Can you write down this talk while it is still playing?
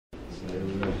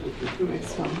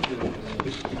That's fine.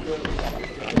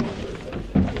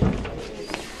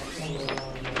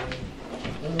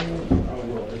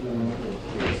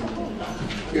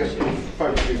 Yes,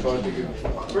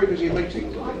 very busy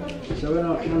meetings, I think. So when I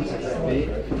contact that bit,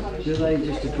 do they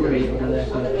just agree or do they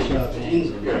have to show up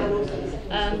hands?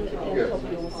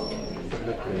 I've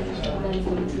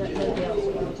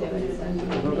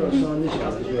got to sign this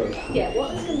one as well. Yeah, what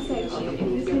I was going to say to you, if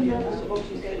you can,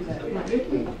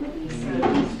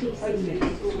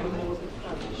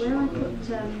 where I put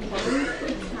tag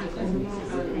on the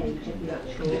master page of the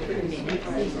actual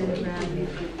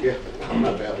Yeah, I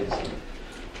know about this.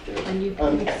 and you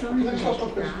can sign that.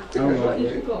 Oh, right.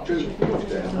 You forgot.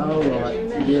 Oh,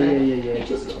 right. Yeah.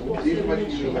 Just The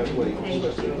information you about when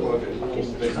you're supposed to apply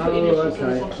it. Oh,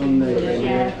 okay. On there,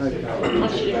 yeah. Okay. I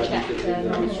should have checked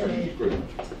I'm here for...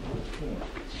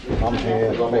 I'm here.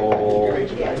 I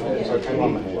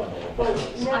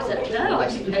don't know, I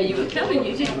didn't know you were coming,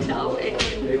 you didn't tell me.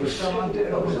 It was so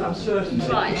uncertain.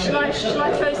 Right, shall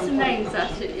I throw some names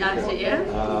at you?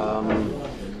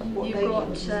 You've got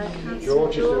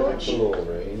George is Councillor for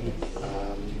Laureen.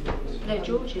 No,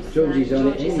 George is Georgie's on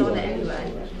it anyway.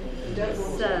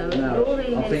 So, No,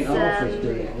 Laureen I think is, Arthur's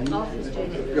doing it. Arthur's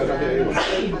doing it. Good idea.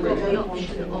 You've got the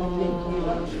option of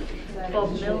Bob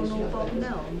Milne or Bob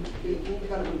Milne. It's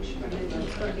got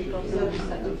to be Bob Milne.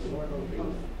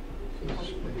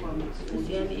 It's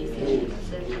the only issue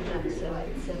so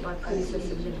it's by process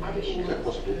of elimination. Is that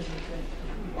possible?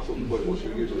 I thought the word was you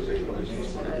use it as explanation.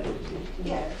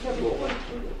 Yeah,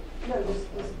 no, there's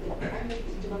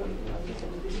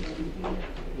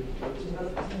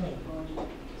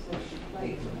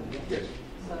Yes.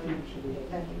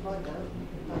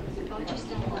 I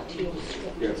just add that to your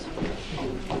script. Yes.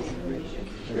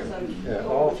 Yeah,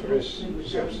 Arthur is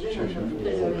substitution for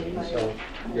Laureen, so...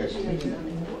 Yes.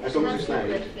 As long as it's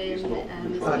named, it's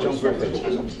not John Griffin.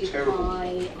 has a terrible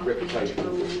reputation for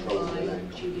controlling the land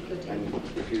and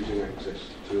refusing access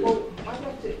to it.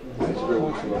 It's a real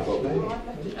issue I've got there.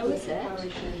 Oh, is it?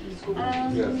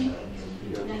 Yeah.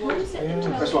 Who is it?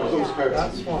 That's fine, as long as the parents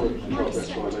That's fine.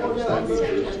 that's fine, they understand the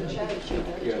issues.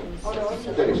 Yeah.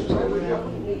 Dennis was there with you.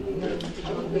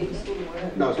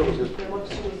 No, as long as there's, you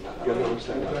don't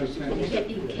understand that.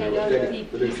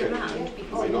 He's around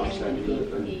because May not understand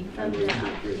he phoned it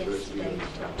up yesterday.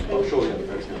 I'm sure the other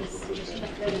parents can. Just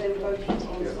check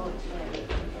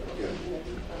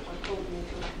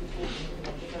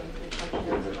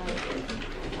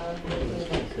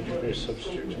Could you be a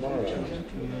substitute tomorrow?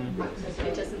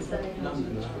 It doesn't say.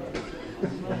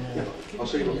 I'll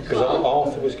see you. Because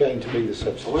Arthur was going to be the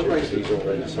substitute, because he's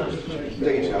already a substitute.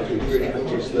 Details, we really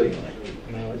obviously.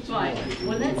 Right,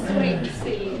 well let's wait and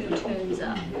see who turns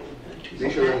up. The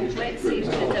issue around is Let's see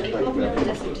who turns up. If Bob Milne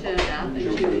doesn't turn up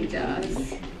and Julie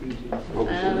does. What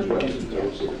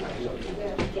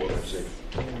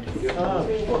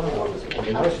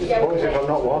if I'm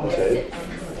not wanted?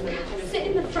 Sit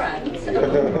in the front and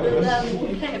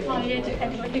we'll play it by ear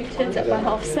depending on who turns up by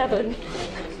 7:30.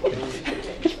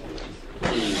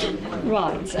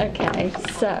 Right, okay,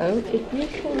 so if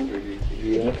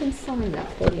you can sign that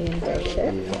for me and date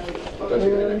it.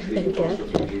 There we go.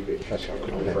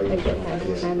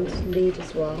 And lead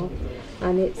as well.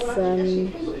 And it's the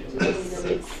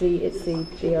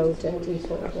old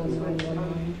default of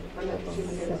 1919.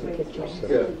 7 kid job.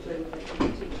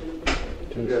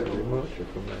 Very much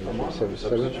for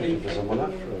someone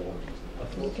after all.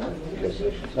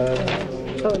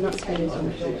 Oh, and that's her,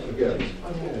 isn't it?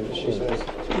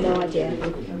 No idea.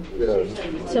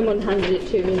 Someone handed it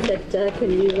to me and said, can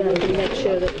you make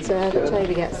sure that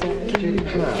Toby gets it?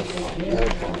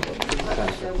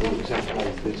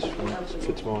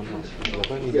 For tomorrow night.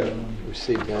 I've only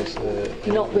received those.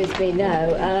 Not with me,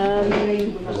 no.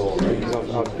 Because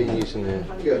I've been using the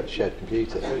shared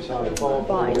computer.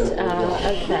 Right,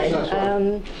 okay.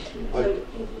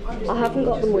 I haven't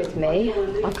got them with me.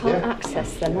 I can't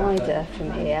access them either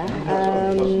from here.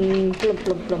 I'm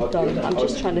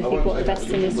just trying to think what the best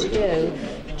thing is to do.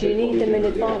 Do you need them in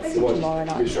advance of tomorrow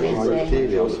night's meeting?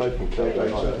 Ideally, I was hoping to go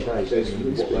like today.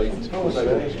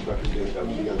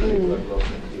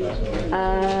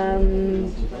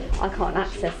 I can't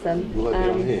access them. Will they be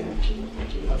on here?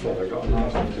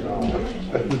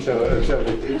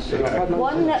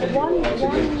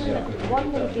 One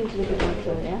would have been delivered by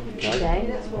Claudia today.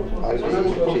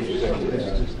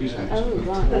 Oh,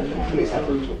 right,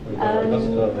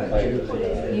 okay.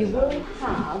 You will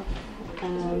have All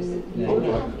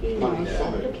have emails.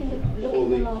 Look in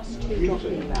the last two drop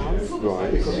emails.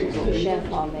 Right. The share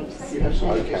file links.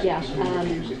 Okay. Yeah.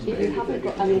 If you haven't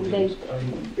got, I mean, they.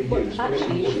 Well,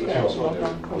 actually, you should go to log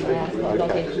on from there.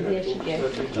 Log in. Here should go.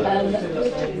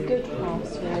 Good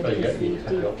password is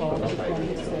the default of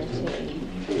Windows 13.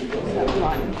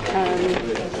 Right.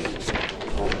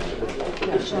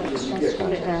 Shall I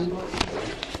scroll it down?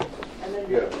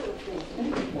 Yeah.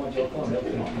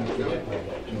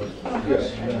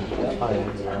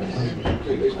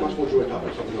 It's much more joined up,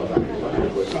 something like that.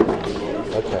 It's much more joined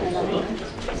up. Okay.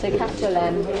 So capital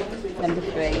M, number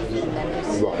 3, and then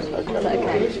just... Right, okay. Is that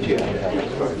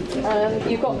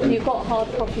okay? You've got hard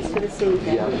copies for this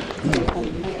evening? Yeah.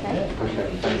 Okay.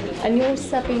 And you're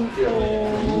subbing for...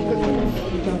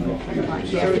 Right,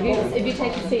 yeah. If you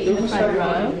take a seat in the front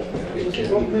row...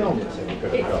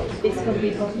 It's going to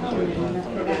be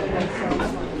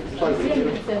Sorry. I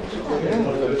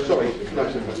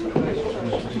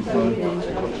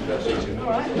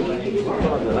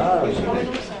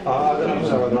don't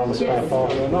know whether I'm a spare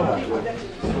part or not.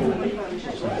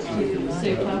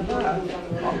 Super.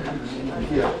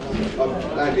 Yeah.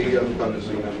 Andy done this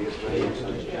email yesterday.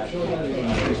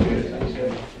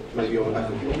 Maybe on the back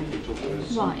of your talk to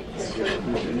us. Right.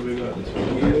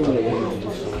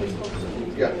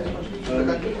 Yeah.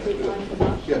 Okay.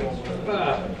 Yeah.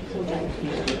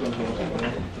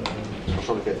 I'm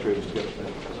trying to get through this together.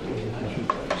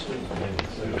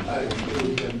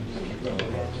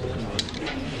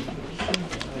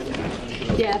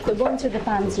 Yeah, the ones with the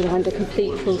fans are under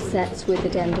complete full sets with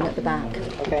addendum at the back.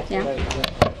 Okay. Yeah?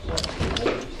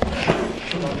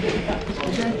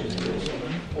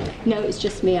 No, it's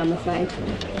just me, I'm afraid.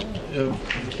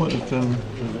 Point of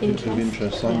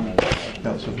interest, I'm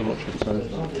counsel for Watford, so...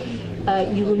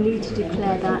 You will need to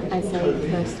declare that as a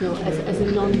personal, as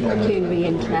a non-pecuniary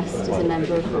interest as a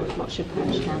member of Watford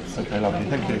Parish Council. Okay, lovely,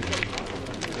 thank you.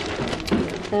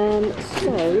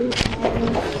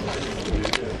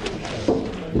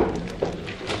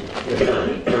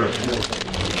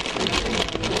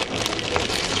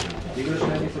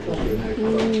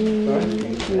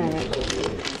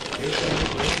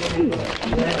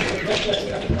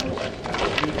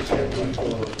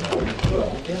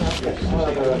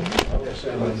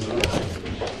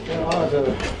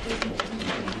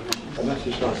 A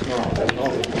message last night, I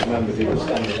remember he was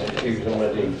standing on queues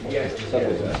already.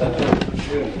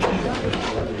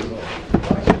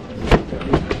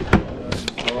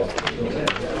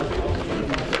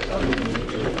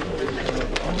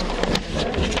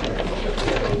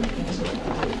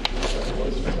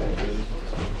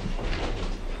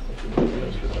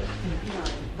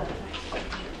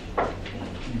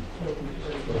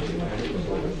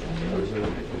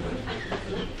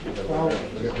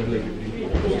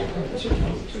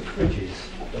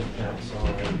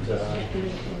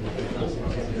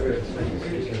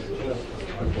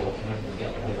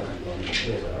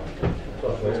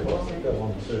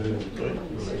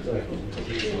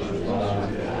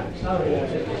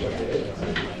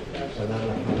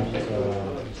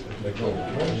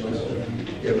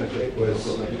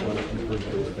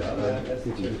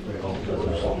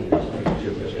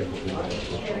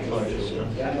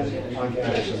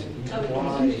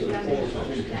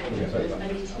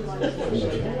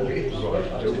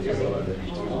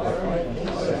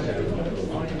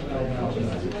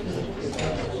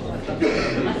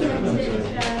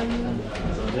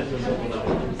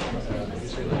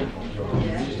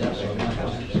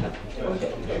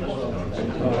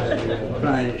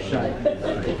 Right, shite.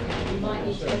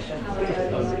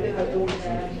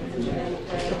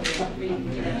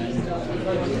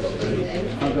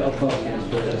 I've got a podcast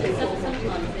with it.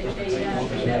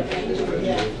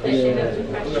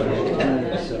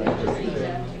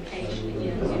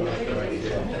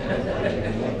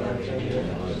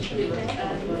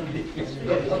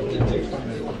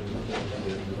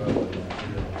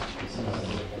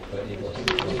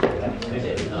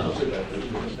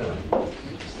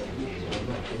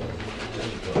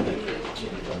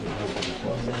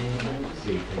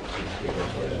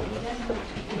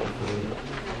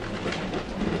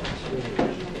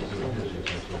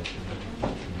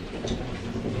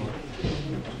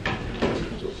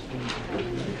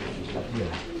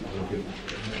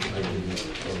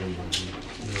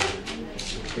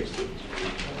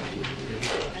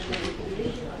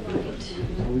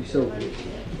 Are we sorted?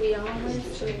 We are.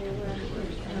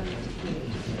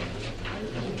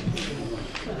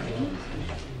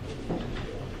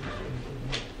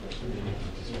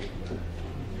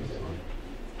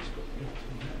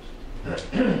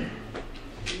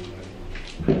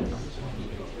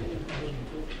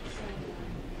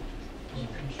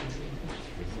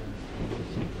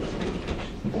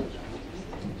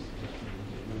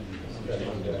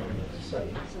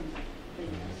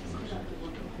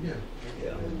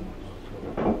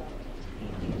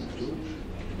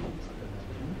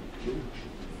 So,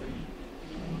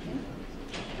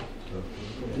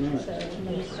 and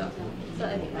then you start that. Is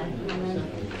that okay? And then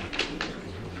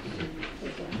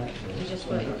you just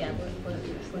work, yeah, work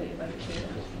your way through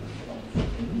that.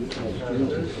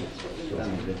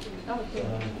 Oh, cool.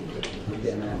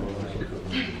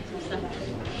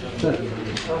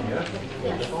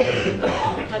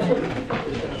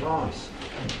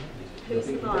 Who's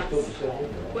the boss?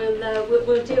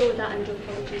 We'll deal with that under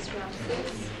apologies for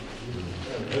absence.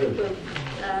 We'll,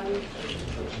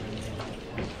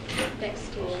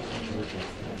 next year.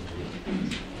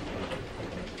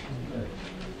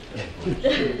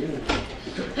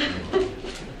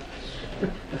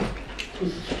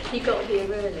 He got here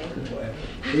early.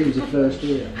 He was the first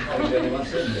year. I'm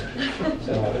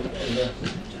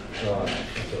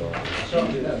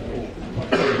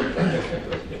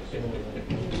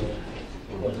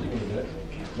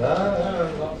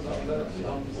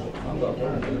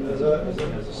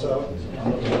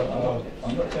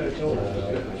not territorial.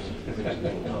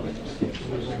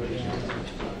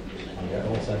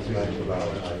 All sentimental about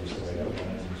it. I used to make up.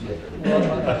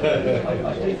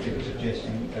 I think it was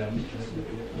suggesting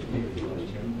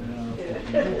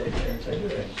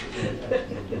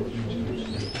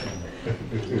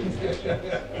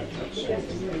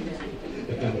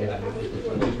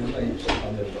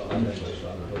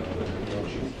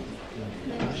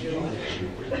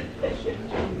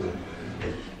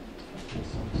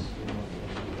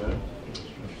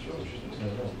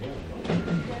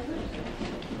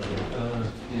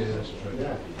yeah, that's true.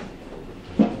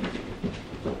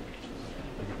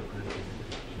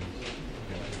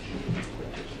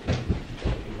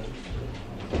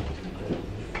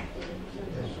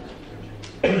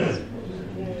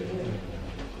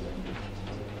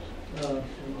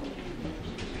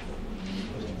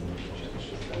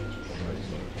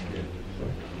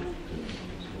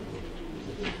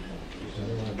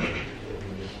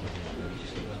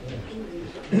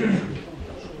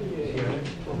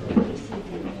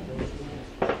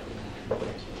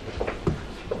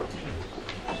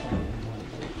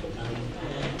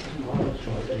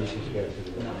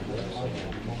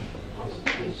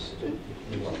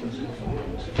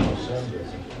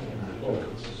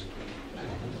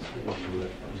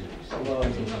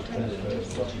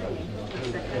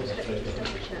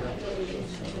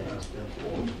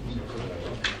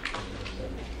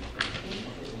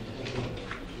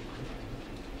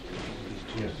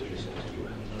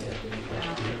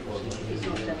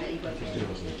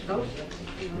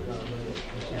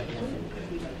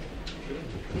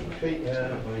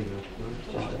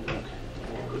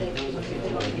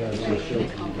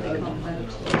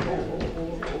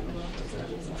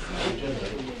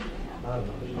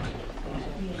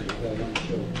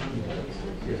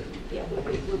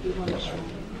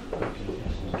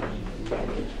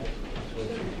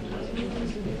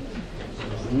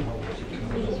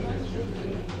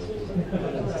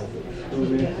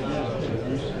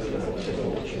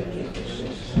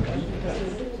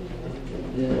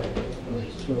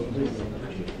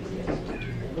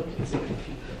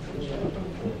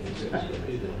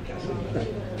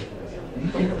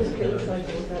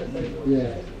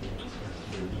 Yeah.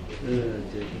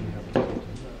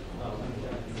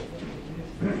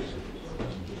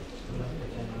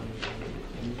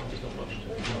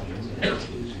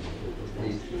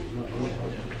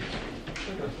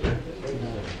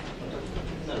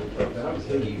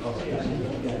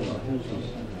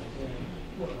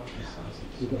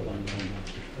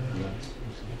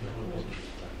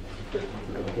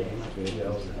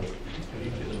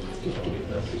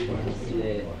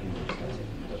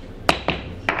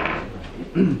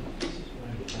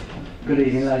 Good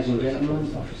evening, ladies and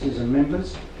gentlemen, officers and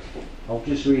members. I'll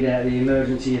just read out the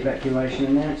emergency evacuation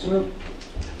announcement.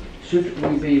 Should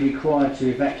we be required to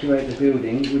evacuate the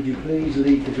building, would you please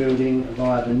leave the building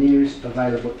via the nearest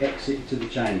available exit to the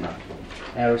chamber.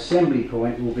 Our assembly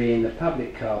point will be in the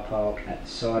public car park at the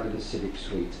side of the Civic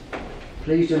Suite.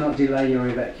 Please do not delay your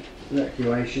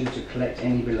evacuation to collect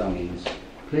any belongings.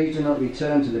 Please do not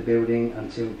return to the building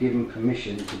until given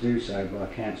permission to do so by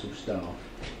council staff.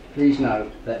 Please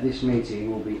note that this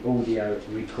meeting will be audio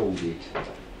recorded.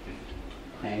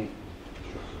 And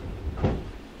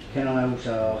can I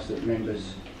also ask that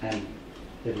members and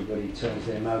everybody turns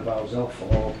their mobiles off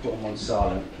or put them on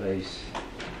silent, please?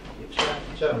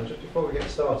 Chairman, just before we get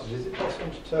started, is it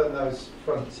possible to turn those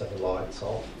front set of lights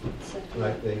off to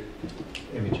make the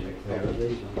image a bit clearer?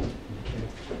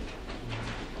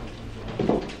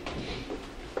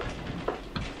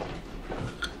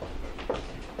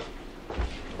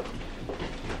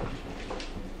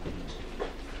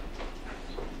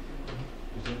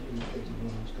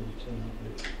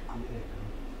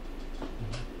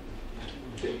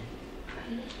 Ready?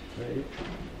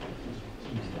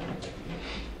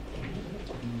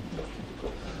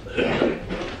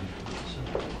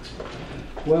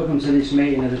 Welcome to this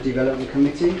meeting of the Development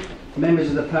Committee. Members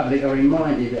of the public are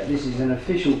reminded that this is an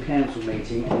official council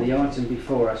meeting and the item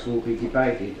before us will be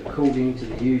debated according to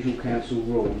the usual council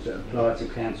rules that apply to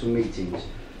council meetings,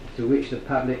 to which the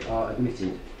public are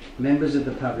admitted. Members of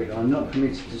the public are not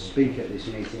permitted to speak at this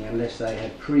meeting unless they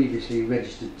have previously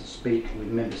registered to speak with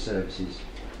member services.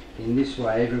 In this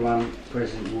way, everyone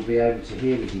present will be able to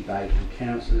hear the debate and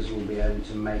councillors will be able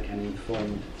to make an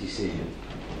informed decision.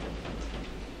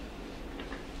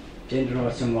 Agenda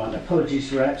item 1. Apologies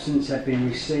for absence have been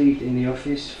received in the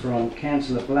office from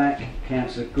Councillor Black,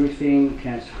 Councillor Griffin,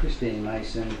 Councillor Christine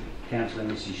Mason, Councillor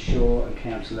Mrs Shaw and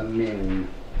Councillor Milne.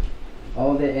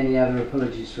 Are there any other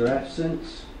apologies for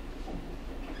absence?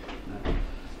 No.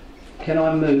 Can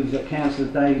I move that Councillor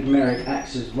David Merrick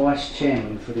acts as Vice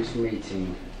Chairman for this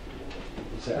meeting?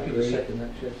 Is that agreed? Second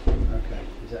that, Chair. Okay.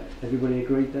 Is that everybody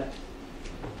agreed that?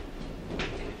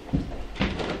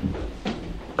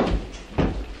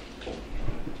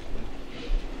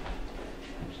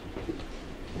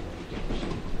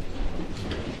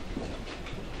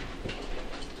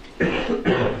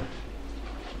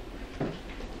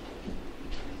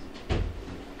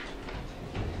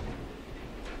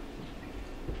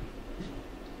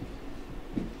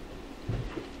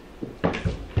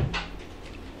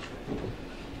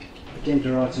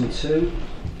 Agenda item 2.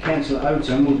 Councillor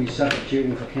Oldham will be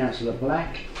substituting for Councillor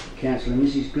Black. Councillor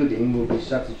Mrs Gooding will be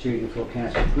substituting for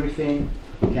Councillor Griffin.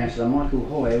 Councillor Michael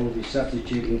Hoyle will be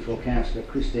substituting for Councillor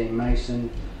Christine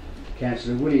Mason.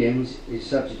 Councillor Williams is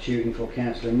substituting for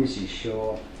Councillor Mrs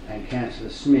Shaw and Councillor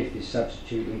Smith is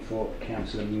substituting for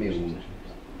Councillor Milne.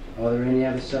 Are there any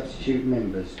other substitute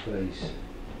members, please?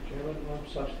 Chairman, I'm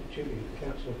substituting for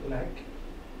Councillor Black.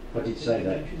 I did say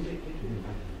that.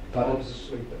 I Pardon? was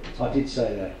asleep at the time. I did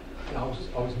say that. I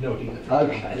was nodding.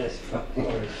 Okay, that's fine.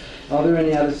 Sorry. Are there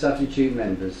any other substitute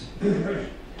members?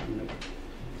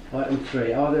 Item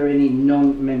 3. Are there any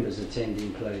non-members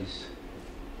attending, please?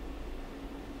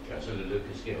 Councillor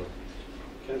Lucas Gill.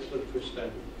 Councillor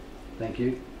Christine. Thank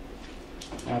you.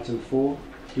 Item 4.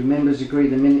 Do members agree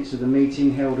the minutes of the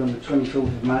meeting held on the 24th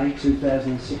of May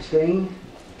 2016?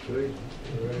 Agreed.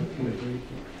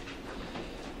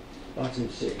 Item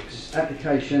 6.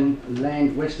 Application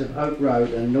land west of Oak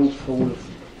Road and North Hall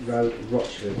Road,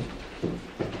 Rochford.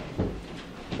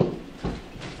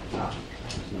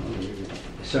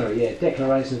 Sorry, yeah,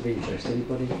 declaration of interest.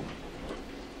 Anybody?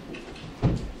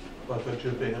 By virtue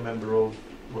of being a member of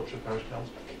Rochford Parish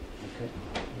Council. Okay.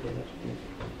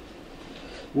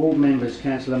 Ward members,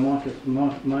 Councillor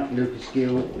Mike Lucas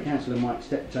Gill, Councillor Mike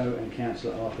Steptoe and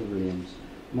Councillor Arthur Williams.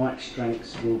 Mike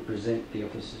Stranks will present the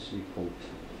officer's report.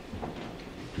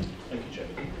 Thank you,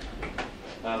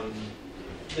 Chairman.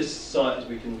 This site, as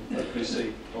we can hopefully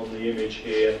see on the image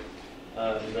here,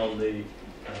 is on the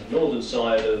northern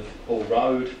side of Hall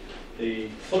Road. The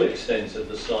full extent of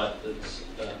the site that's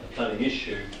a planning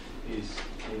issue is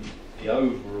in the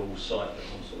overall site that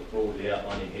I'm sort of broadly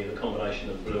outlining here, the combination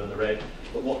of the blue and the red.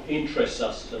 But what interests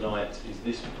us tonight is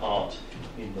this part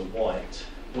in the white.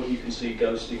 What you can see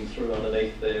ghosting through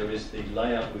underneath there is the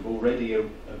layout we've already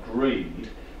agreed,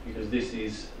 because this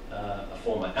is a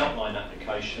former outline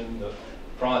application that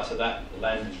prior to that the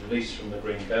land was released from the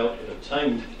Green Belt. It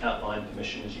obtained outline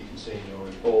permission, as you can see in your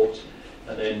report,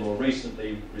 and then more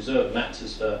recently reserved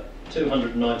matters for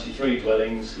 293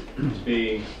 dwellings is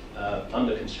being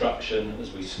under construction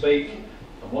as we speak.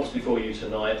 And what's before you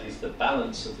tonight is the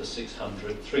balance of the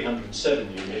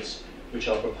 307 units which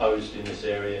are proposed in this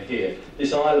area here.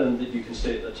 This island that you can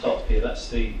see at the top here, that's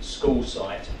the school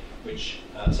site, which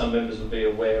some members will be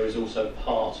aware is also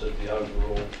part of the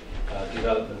overall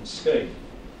development scheme.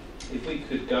 If we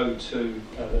could go to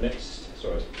the next,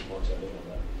 sorry, I might turn in on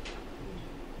that.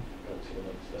 Go to the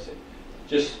next, that's it.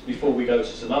 Just before we go to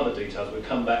some other details, we'll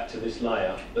come back to this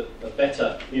layout, but a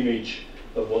better image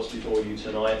of what's before you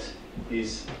tonight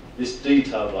is this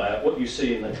detailed layout. What you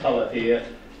see in the colour here,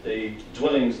 the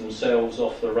dwellings themselves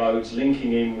off the roads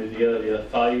linking in with the earlier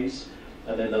phase,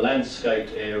 and then the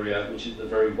landscaped area, which is the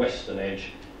very western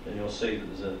edge, and you'll see that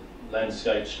there's a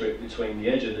landscape strip between the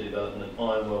edge of the development and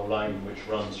Ironwell Lane, which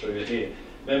runs through here.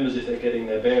 Members, if they're getting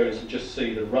their bearings, and just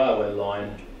see the railway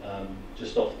line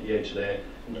just off the edge there,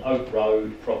 and Oak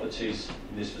Road properties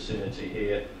in this vicinity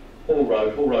here, Hall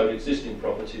Road existing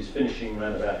properties finishing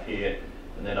round about here,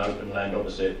 and then open land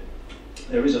opposite.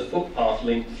 There is a footpath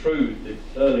linked through the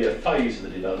earlier phase of the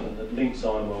development that links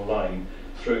Ironwell Lane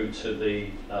through to the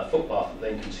footpath that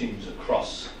then continues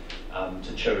across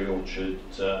to Cherry Orchard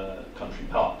Country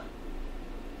Park.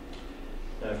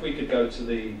 Now if we could go to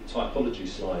the typology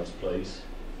slides, please.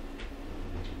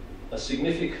 A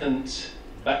significant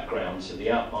background to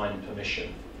the outline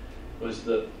permission was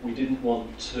that we didn't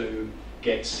want to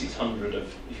get 600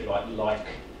 of, if you like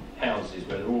houses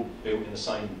where they're all built in the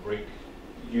same brick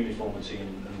uniformity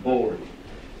and boring.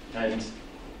 And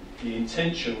the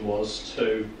intention was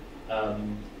to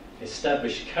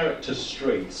establish character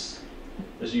streets,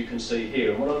 as you can see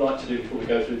here. And what I'd like to do before we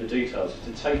go through the details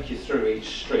is to take you through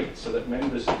each street so that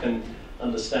members can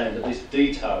understand at this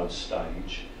detailed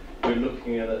stage, we're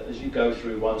looking at it, as you go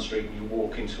through one street and you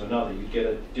walk into another, you get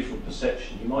a different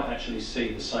perception. You might actually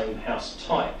see the same house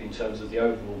type in terms of the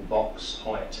overall box,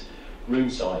 height, room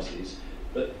sizes,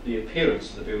 but the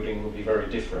appearance of the building will be very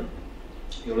different.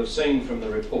 You'll have seen from the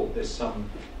report there's some,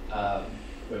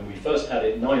 when we first had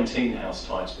it, 19 house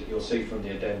types, but you'll see from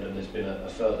the addendum there's been a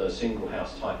further single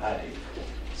house type added.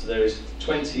 So there is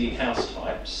 20 house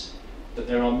types, but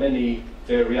there are many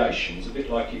variations, a bit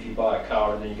like if you buy a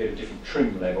car and then you get a different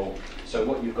trim level. So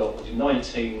what you've got is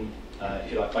 19,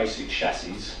 if you like, basic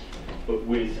chassis, but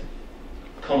with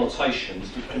connotations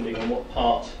depending on what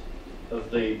part of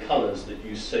the colours that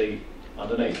you see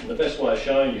underneath. And the best way of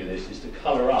showing you this is to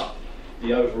colour up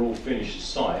the overall finished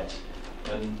site,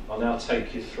 and I'll now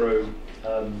take you through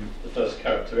the first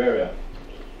character area.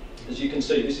 As you can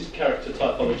see, this is character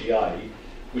typology A,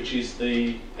 which is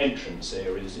the entrance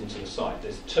areas into the site.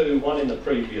 There's two, one in the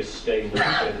previous scheme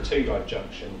where the T-Road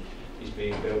junction is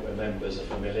being built, where members are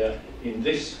familiar. In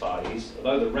this phase,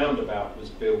 although the roundabout was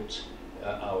built,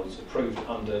 was approved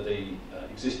under the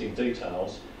existing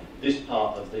details, this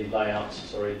part of the layout,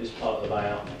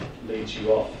 leads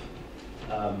you off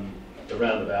the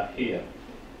roundabout here.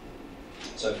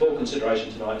 So for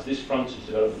consideration tonight is this frontage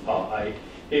development part A.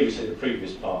 Here we see the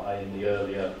previous part A in the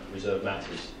earlier reserved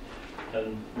matters.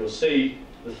 And you'll see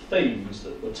the themes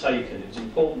that were taken. It was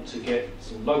important to get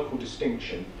some local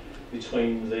distinction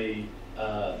between the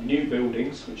new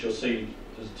buildings, which you'll see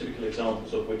there's typical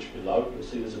examples of which below. You'll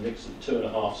see there's a mix of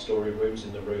 2.5-storey rooms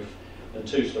in the roof and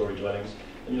 2-storey dwellings.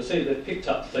 And you'll see they've picked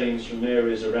up themes from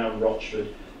areas around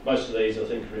Rochford. Most of these, I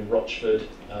think, are in Rochford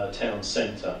town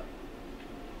centre,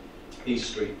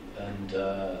 East Street and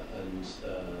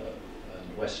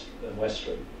West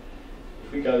Street.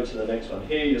 If we go to the next one,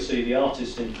 here you'll see the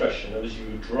artist's impression of as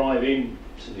you drive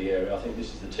into the area. I think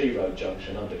this is the T-Road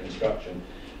junction under construction.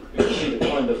 You can see the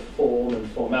kind of form and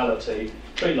formality,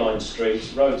 tree-lined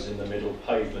streets, roads in the middle,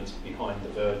 pavements behind the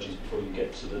verges before you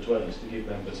get to the dwellings, to give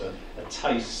members a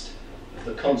taste of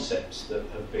the concepts that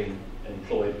have been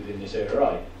employed within this area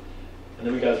A. And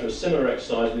then we go through a similar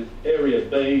exercise with area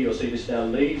B. You'll see this now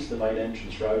leaves the main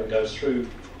entrance road and goes through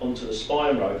onto the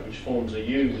spine road, which forms a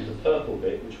U with the purple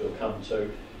bit, which we'll come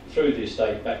to, through the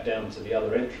estate back down to the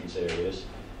other entrance areas.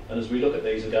 And as we look at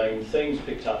these again, themes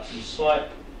picked up some slight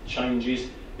changes.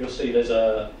 You'll see there's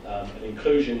an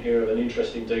inclusion here of an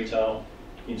interesting detail,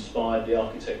 inspired the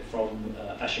architect from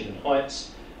Ashington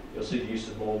Heights. You'll see the use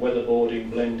of more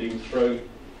weatherboarding, blending through,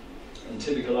 and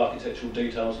typical architectural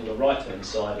details on the right-hand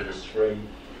side of the screen,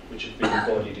 which have been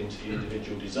embodied into the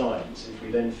individual designs. If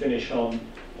we then finish on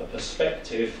a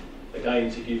perspective,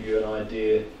 again to give you an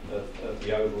idea of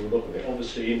the overall look of it.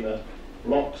 Obviously in the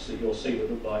blocks that you'll see that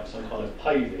look like some kind of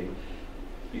paving,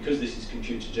 because this is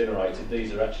computer generated,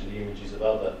 these are actually images of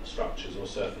other structures or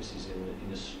surfaces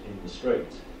in the street.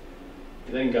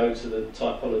 We then go to the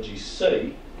typology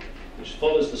C, which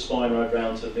follows the spine road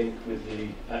round to link with the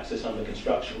access under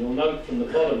construction. You'll note from the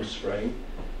bottom screen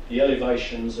the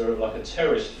elevations are of like a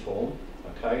terraced form,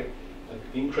 okay, an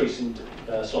increase in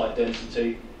slight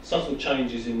density, subtle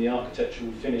changes in the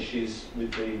architectural finishes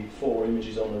with the 4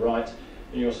 images on the right,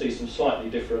 and you'll see some slightly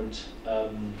different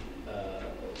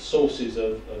sources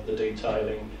of the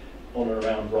detailing on and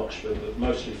around Rochford, but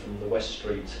mostly from the West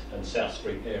Street and South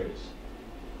Street areas.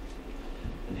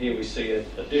 And here we see a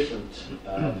different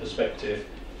perspective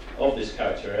of this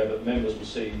character area, but members will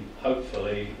see,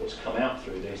 hopefully, what's come out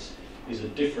through this is a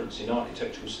difference in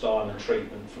architectural style and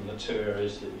treatment from the 2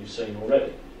 areas that you've seen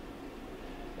already.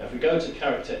 Now, if we go to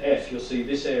character F, you'll see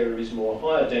this area is more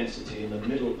higher density in the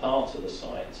middle part of the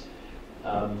site.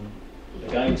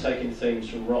 Again, taking themes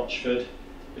from Rochford,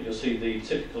 but you'll see the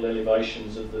typical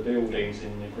elevations of the buildings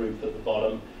in the group at the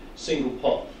bottom. Single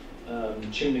pot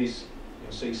chimneys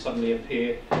you'll see suddenly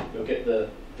appear. You'll get the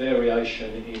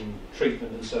variation in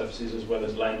treatment and surfaces as well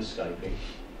as landscaping.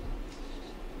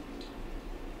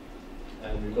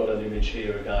 And we've got an image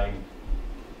here again.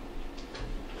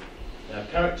 Now,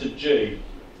 character G,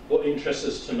 what interests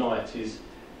us tonight is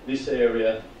this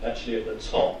area actually at the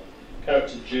top.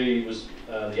 Character G was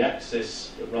the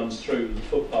access that runs through the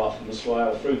footpath and the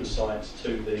swale through the site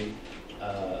to the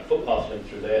footpath link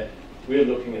through there. We're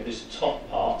looking at this top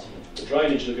part. The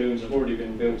drainage lagoons have already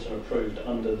been built and approved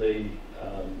under the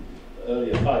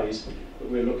earlier phase, but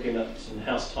we're looking at some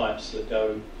house types that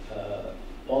go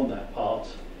on that part.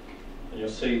 And you'll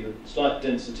see the slight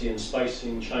density and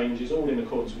spacing changes, all in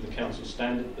accordance with the council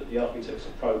standard, but the architect's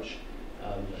approach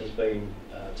has been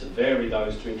to vary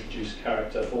those to introduce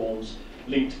character forms,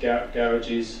 linked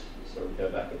garages, sorry, go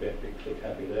back a bit, big click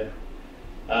happy there,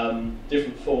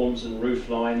 different forms and roof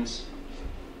lines.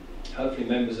 Hopefully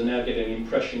members are now getting an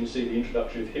impression. You see the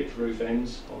introductory of hipped roof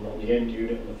ends on the end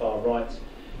unit on the far right.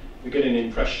 We're getting an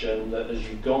impression that as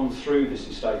you've gone through this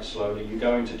estate slowly, you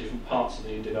go into different parts of the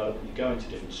new development, you go into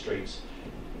different streets,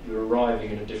 you're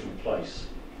arriving in a different place.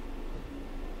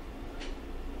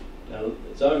 Now,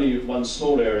 it's only one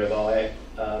small area of eye.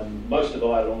 Most of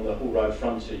eye along the Hall Road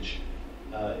frontage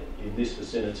in this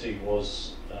vicinity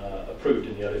was approved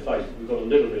in the early phase. We've got a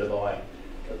little bit of eye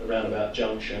at the roundabout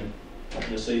junction. And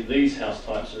you'll see these house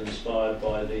types are inspired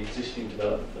by the existing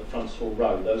development at Front Hall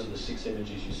Road. Those are the 6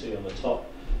 images you see on the top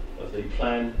of the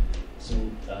plan.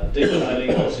 Some detailing,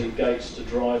 obviously gates to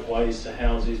driveways to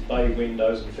houses, bay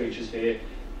windows and features here.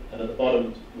 And at the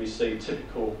bottom we see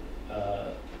typical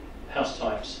house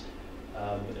types,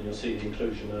 and you'll see the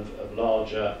inclusion of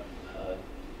larger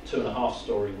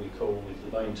 2.5-storey we call,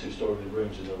 with the main 2-storey with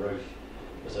rooms in the roof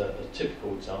as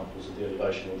typical examples of the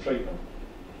elevational treatment.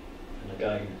 And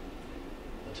again,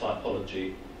 a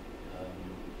typology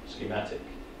schematic.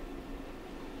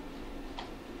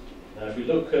 Now if we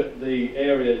look at the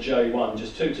area J1,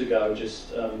 just 2 to go,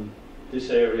 just this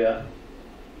area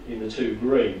in the 2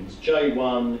 greens.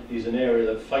 J1 is an area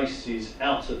that faces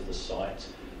out of the site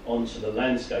onto the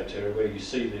landscaped area where you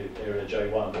see the area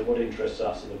J1, but what interests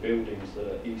us are the buildings that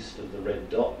are east of the red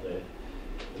dot there.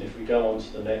 And if we go on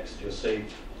to the next, you'll see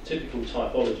typical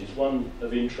typologies. One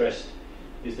of interest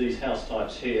is these house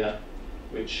types here,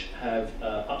 which have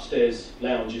upstairs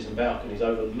lounges and balconies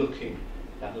overlooking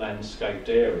that landscaped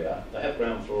area. They have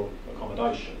ground floor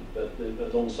accommodation, but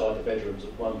alongside the bedrooms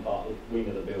at one part, the wing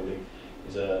of the building,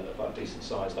 is a quite decent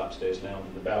sized upstairs lounge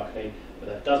with a balcony, but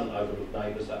that doesn't overlook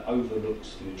neighbours, that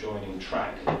overlooks the adjoining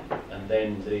track and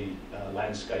then the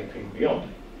landscaping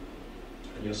beyond.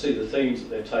 And you'll see the themes that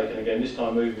they've taken again, this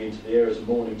time moving into the areas of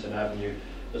Mornington Avenue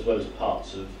as well as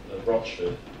parts of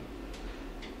Rochford.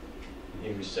 And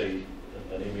here we see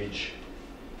an image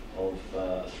of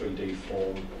a 3D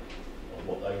form of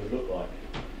what they would look like.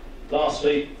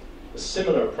 Lastly, a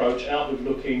similar approach, outward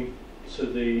looking to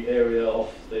the area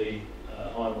off the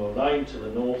Ironwell Lane to the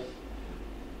north.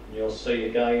 And you'll see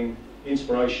again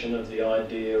inspiration of the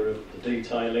idea of the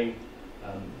detailing,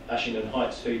 Ashington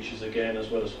Heights features again, as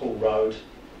well as Hall Road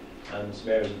and some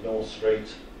areas of North Street.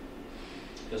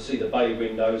 You'll see the bay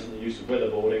windows and the use of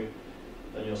weatherboarding,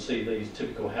 and you'll see these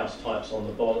typical house types on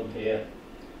the bottom here.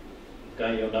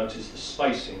 Again, you'll notice the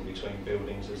spacing between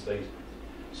buildings as they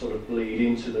sort of bleed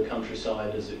into the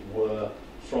countryside, as it were,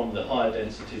 from the higher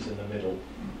densities in the middle.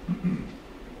 And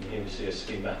here we see a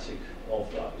schematic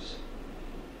of those.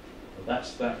 And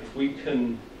that's that. If we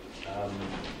can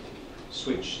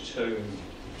switch to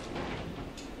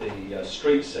the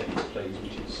street settings, please,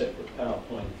 which is a separate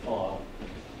PowerPoint file.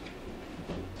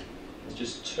 There's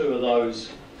just 2 of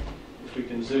those, if we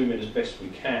can zoom in as best we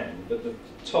can, but the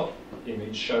top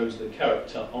image shows the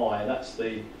character eye.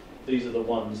 These are the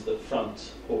ones that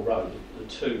front Hall Road, the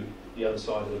 2 the other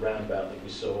side of the roundabout that we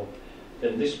saw.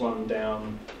 Then this one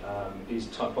down is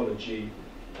typology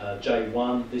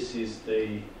J1. This is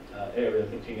the area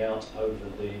looking out over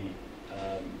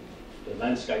the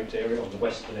landscaped area on the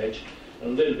western edge.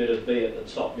 And a little bit of B at the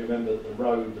top. You remember that the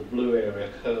road, the blue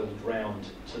area, curled round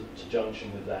to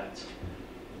junction with that.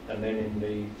 And then in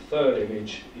the 3rd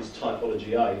image is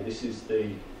typology A. This is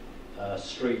the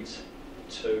street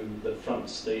that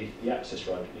fronts the access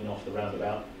road in off the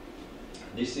roundabout.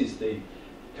 This is the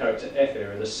character F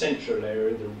area, the central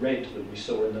area, the red that we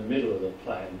saw in the middle of the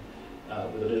plan,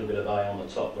 with a little bit of A on the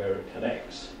top where it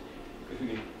connects. If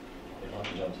I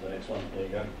can jump to the next one, there you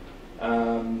go.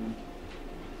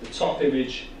 The top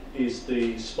image is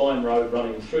the spine road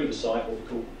running through the site, what we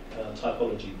call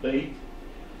typology B.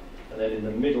 And then in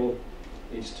the middle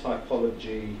is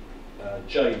typology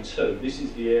J2. This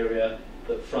is the area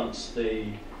that fronts the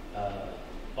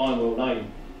Ironwell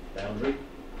Lane boundary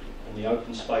and the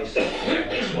open space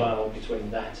swale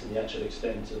between that and the actual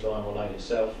extent of Ironwell Lane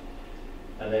itself.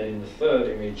 And then in the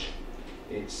 3rd image,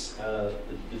 it's the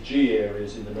G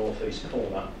areas in the northeast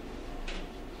corner,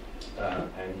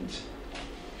 and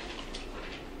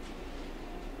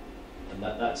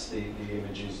that's the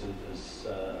images as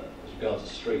regards to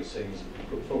street scenes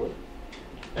that we put forward.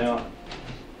 Now,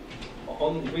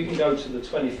 If we can go to the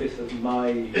 25th of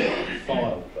May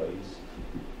file, please.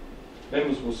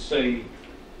 Members will see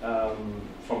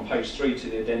from page 3 to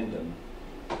the addendum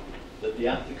that the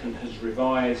applicant has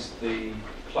revised the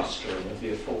clustering of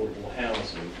the affordable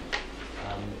housing.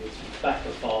 It's back a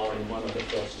file in one of the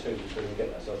first two before we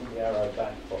get that, so I think the arrow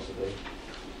back possibly. There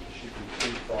should be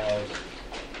 2 files.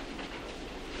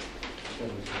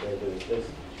 This.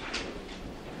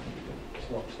 It's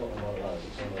not on one of those,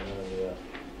 it's on the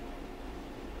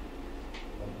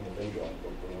V drive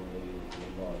book, but on the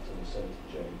night, on the 7th of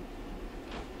June.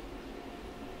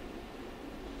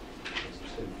 There's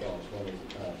 2 files, one is the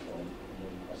PowerPoint, and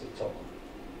then that's the top one.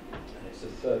 And it's the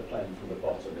third plan from the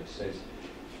bottom, it says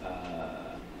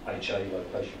HA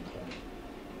location plan.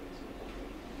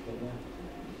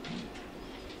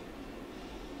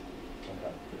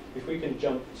 Okay. If we can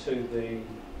jump to the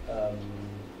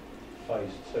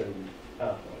phase 2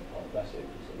 PowerPoint, oh, that's it, is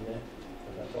it in there?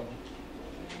 That's on.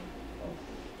 Oh.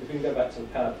 If we can go back to the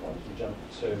PowerPoint and jump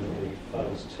to the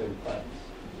phase 2 plans.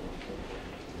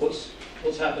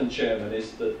 What's happened, Chairman,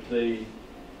 is that the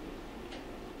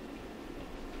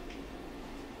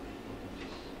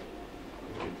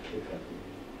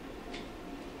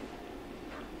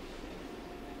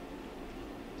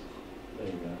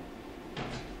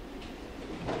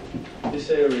this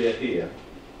area here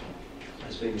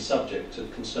has been subject to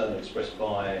concern expressed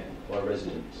by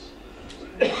residents.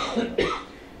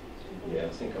 Yeah, I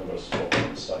think I'm going to stop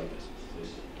and say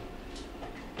this.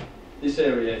 This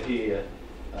area here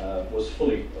was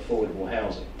fully affordable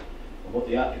housing, and what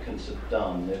the applicants have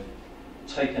done, they've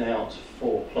taken out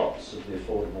 4 plots of the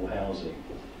affordable housing,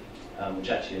 which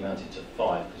actually amounted to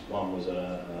 5, because one was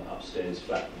an upstairs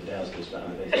flat and a downstairs flat.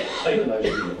 And they've taken those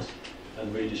units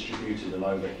and redistributed them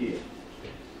over here.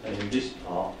 And in this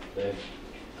part, they've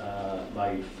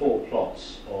made 4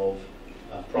 plots of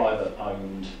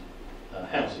private-owned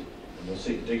housing. And you'll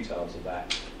see the details of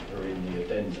that are in the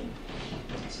addendum.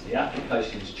 So the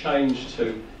application has changed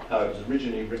to how it was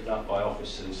originally written up by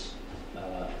officers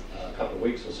a couple of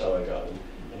weeks or so ago.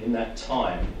 And in that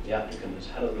time, the applicant has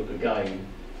had a look again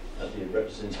at the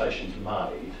representations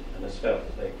made and has felt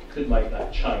that they could make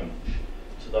that change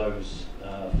to those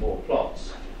 4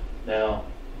 plots. Now,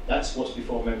 that's what's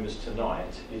before members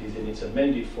tonight. It is in its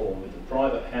amended form with the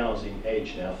private housing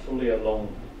edge now fully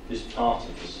along this part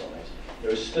of the site. There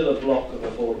is still a block of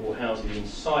affordable housing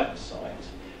inside the site,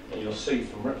 and you'll see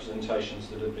from representations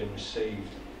that have been received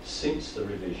since the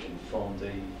revision from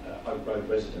the Oak Road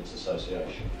Residents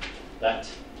Association that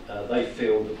they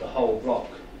feel that the whole block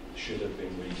should have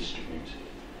been redistributed.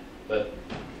 But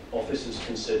officers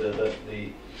consider that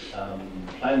the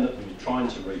plan that we were trying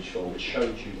to reach for, which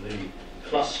showed you the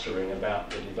clustering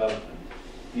about the development,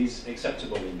 is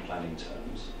acceptable in planning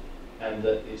terms, and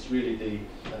that it's really the,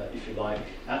 if you like,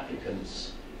 the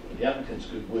applicant's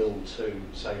goodwill to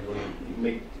say, well,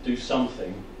 you do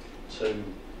something to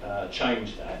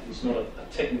change that. It's not a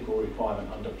technical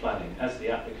requirement under planning. As the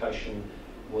application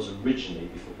was originally,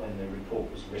 before when the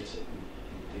report was written,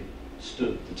 it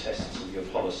stood the tests of your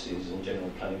policies and general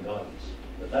planning guidance.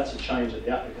 But that's a change that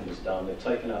the applicant has done. They've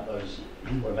taken out those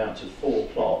what amount to 4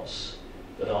 plots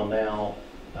that are now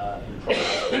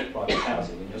in private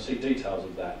housing, and you'll see details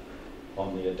of that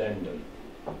on the addendum.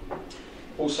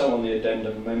 Also on the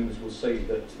addendum, members will see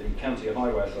that the County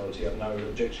Highway Authority have no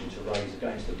objection to raise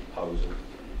against the proposal,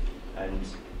 and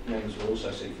members will also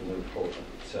see from the report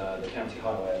that the County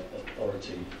Highway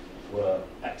Authority were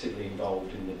actively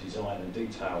involved in the design and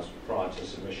details prior to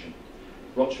submission.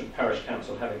 Rochford Parish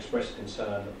Council have expressed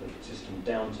concern at the system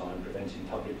downtime preventing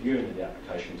public viewing of the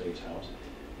application details,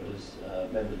 but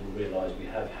as members will realise, we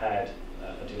have had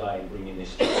a delay in bringing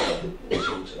this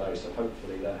until today, so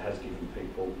hopefully that has given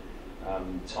people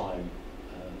time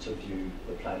to view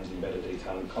the plans in better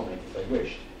detail and comment if they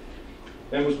wished.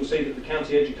 Members will see that the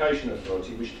County Education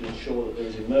Authority wish to ensure that there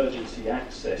is emergency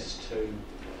access to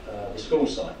the school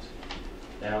site.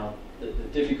 Now, the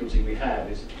difficulty we have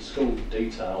is that the school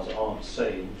details aren't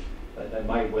seen. They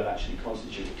may well actually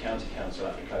constitute a county council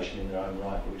application in their own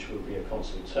right, which will be a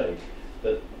consultee.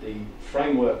 But the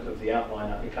framework of the outline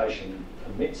application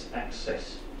permits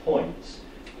access points,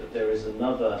 but there is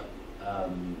another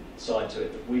side to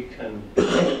it that we can,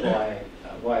 by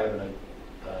way of a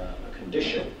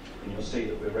condition, and you'll see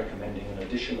that we're recommending an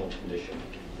additional condition,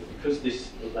 that because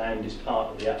this land is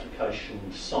part of the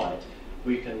application site,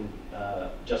 we can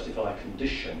justify a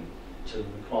condition to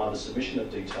require the submission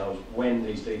of details when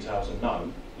these details are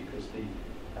known, because the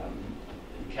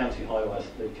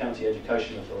County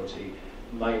Education Authority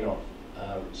may not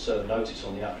serve notice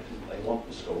on the applicant that they want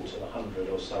the school to the 100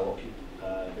 or so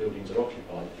buildings are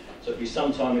occupied. So it'll be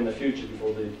some time in the future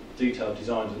before the detailed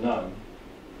designs are known,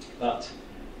 but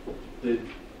the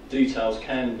details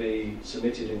can be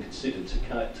submitted and considered to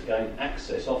gain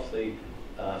access off the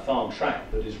farm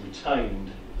track that is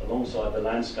retained alongside the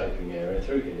landscaping area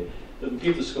through here, that will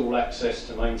give the school access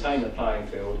to maintain the playing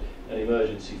field and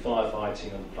emergency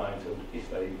firefighting on the playing field if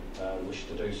they wish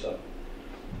to do so.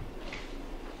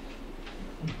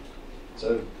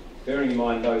 So, bearing in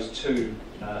mind those two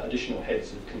additional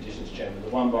heads of conditions, Chairman, the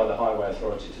one by the Highway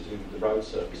Authority to do with the road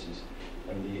services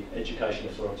and the Education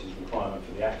Authority's requirement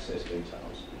for the access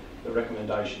details, the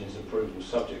recommendation is approval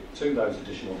subject to those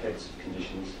additional heads of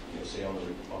conditions you'll see on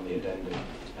the addendum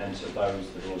and to those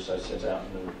that are also set out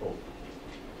in the report.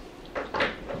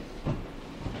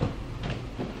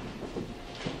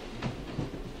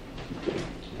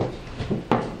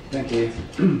 Thank you.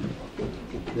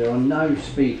 There are no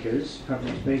speakers,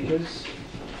 public speakers.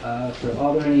 So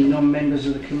are there any non-members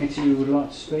of the committee who would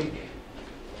like to speak?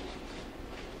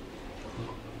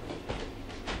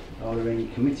 Are there any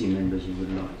committee members who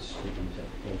would like to speak on this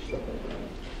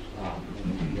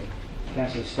application?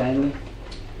 Councillor Stanley?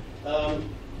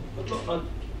 I'm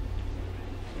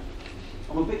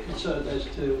a bit concerned as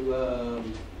to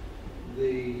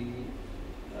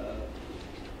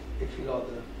if you like,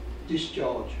 the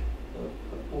discharge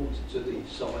of water to the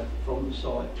site, from the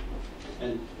site,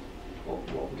 and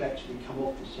what would actually come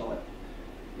off the site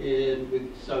with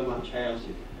so much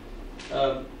housing.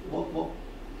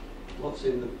 What's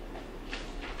in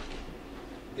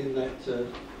that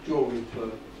drawing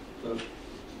for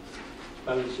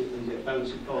balancing, is it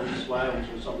balancing ponds, swales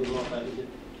or something like that, is it?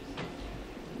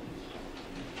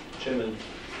 Chairman,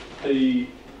 the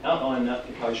outline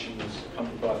application was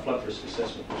accompanied by a flood risk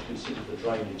assessment which considered the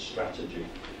drainage strategy,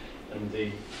 and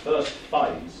the first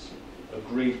phase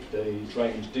agreed the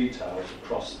drainage details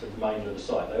across the remainder of the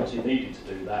site. They obviously needed to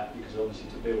do that because obviously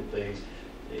to build these,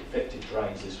 the effective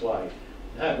drains this way.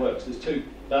 And how it works, there's two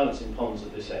balancing ponds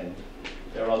at this end.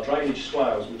 There are drainage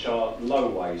swales which are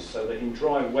low-ways, so that in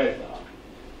dry weather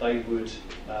they would,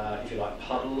 if you like,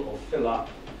 puddle or fill up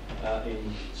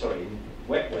in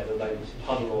wet weather they would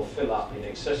puddle or fill up in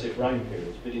excessive rain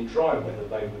periods, but in dry weather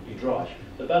they would be dry.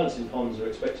 The balancing ponds are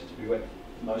expected to be wet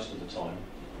most of the time.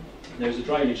 There's a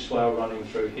drainage swale running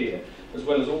through here, as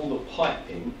well as all the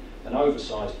piping and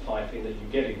oversized piping that you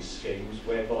get in schemes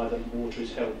whereby the water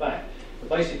is held back. The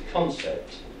basic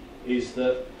concept is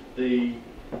that the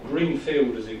green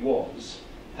field as it was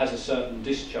has a certain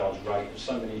discharge rate of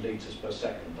so many litres per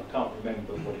second. I can't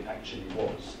remember what it actually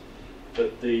was.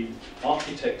 But the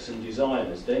architects and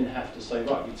designers then have to say,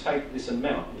 right, we take this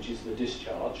amount, which is the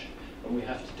discharge, and we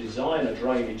have to design a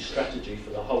drainage strategy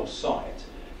for the whole site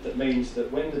that means that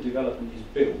when the development is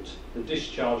built, the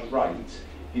discharge rate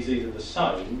is either the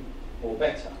same or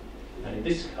better. And in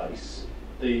this case,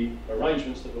 the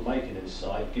arrangements that we're making in this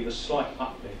site give a slight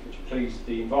uplift, which pleased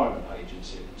the Environment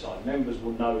Agency at the time. Members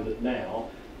will know that now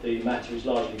the matter is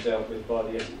largely dealt with by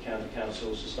the Essex County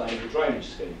Council Sustainable Drainage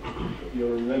Scheme. But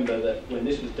you'll remember that when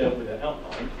this was dealt with at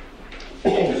Outline,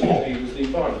 it was the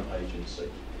Environment Agency.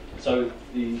 So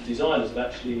the designers have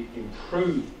actually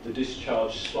improved the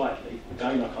discharge slightly.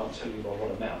 Again, I can't tell you by what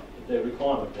amount, but their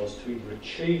requirement was to either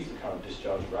achieve the current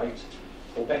discharge rate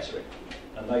or better it,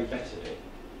 and they bettered it.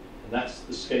 And that's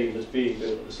the scheme that's being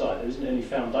built at the site. There isn't any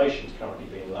foundations currently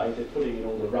being laid. They're putting in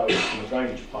all the roads and the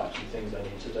drainage pipes and things they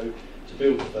need to do to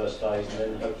build the first phase and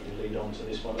then hopefully lead on to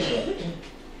this one as well.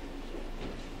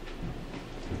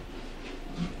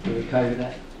 Are you okay with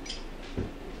that?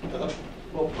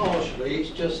 Well, partially.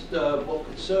 It's just what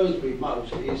concerns me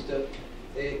most is that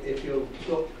if you've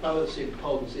got balancing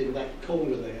ponds in that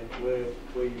corner there where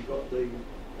you've got the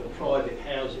private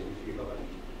housing, if you like,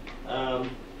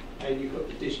 and you've got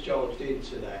the discharge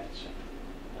into that,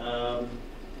 and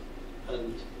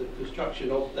the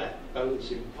construction of that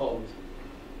balancing pond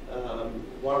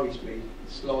worries me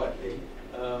slightly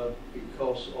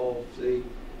because of the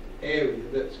area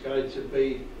that's going to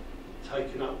be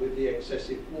taken up with the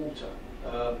excessive water,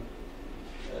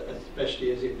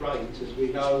 especially as it rains. As we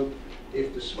know,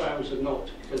 if the swales are not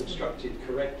constructed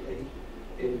correctly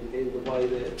in the way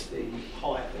that the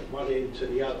pipe at one end to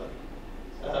the other,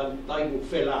 they will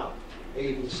fill up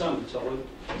even summertime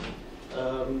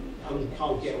and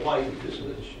can't get away because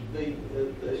the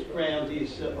ground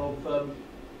is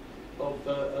or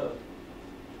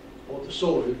the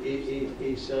soil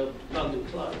is London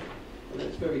clay, and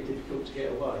that's very difficult to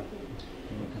get away.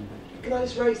 Can I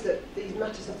just raise that these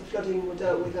matters of the flooding were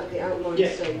dealt with at the outline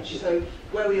stage? So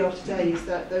where we are today is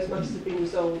that those matters have been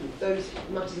resolved, those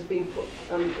matters have been put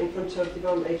in front of the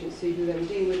Environment Agency who then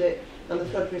deal with it, and the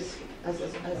flood risk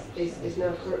is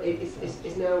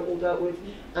now all dealt with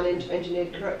and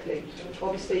engineered correctly.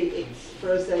 Obviously, it's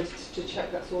for us then to check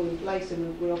that's all in place,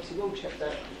 and we obviously will check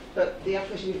that. But the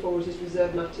application before us is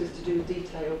reserved matters to do with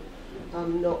detail,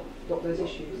 not those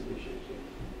issues.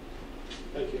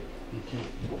 Thank you. Okay.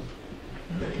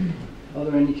 Are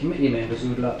there any committee members who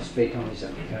would like to speak on this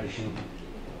application?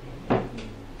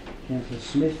 Councillor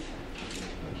Smith.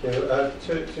 Thank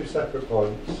you. Two separate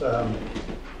points.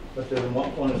 I'll do them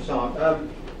one at a time.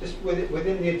 Just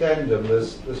within the addendum,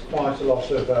 there's quite a lot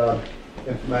of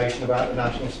information about the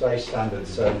national space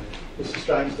standards. Mr.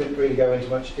 Strange didn't really go into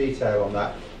much detail on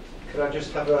that. Could I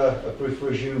just have a brief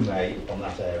resume on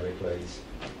that area, please?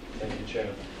 Thank you,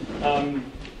 Chairman.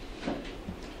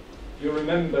 You'll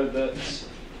remember that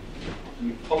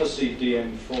policy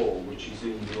DM4, which is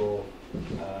in your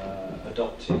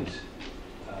adopted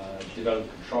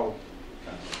development control,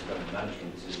 development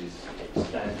management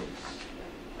standards,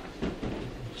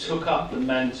 took up the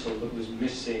mantle that was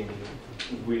missing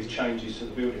with changes to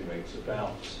the building regs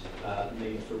about the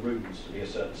need for rooms to be a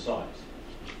certain size.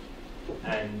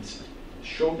 And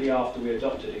shortly after we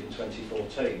adopted it in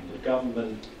 2014, the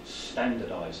government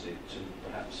standardised it to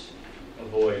perhaps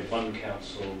avoid one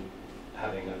council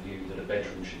having a view that a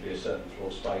bedroom should be a certain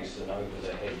floor space, and over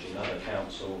the hedge another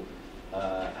council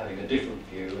having a different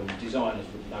view, and designers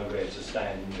would know where to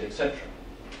stand, etc.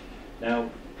 Now,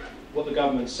 what the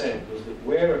government said was that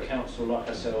where a council like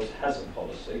ourselves has a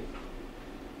policy,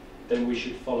 then we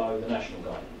should follow the national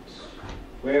guidance.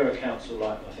 Where a council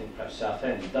like, I think perhaps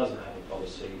Southend, doesn't have a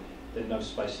policy, then no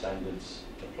space standards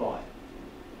apply.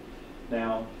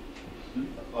 Now,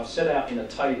 I've set out in a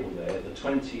table there the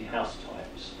 20 house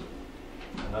types,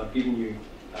 and I've given you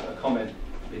a comment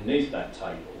beneath that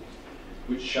table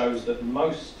which shows that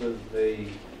most of the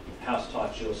house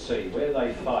types you'll see, where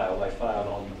they fail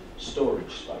on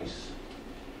storage space,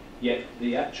 yet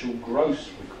the actual gross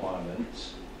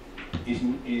requirement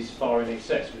is far in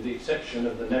excess, with the exception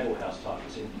of the Neville house type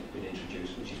that's been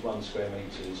introduced, which is 1 square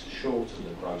metres short of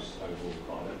the gross overall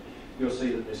requirement. You'll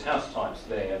see that there's house types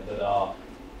there that are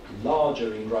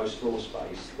larger in gross floor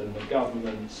space than the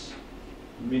government's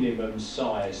minimum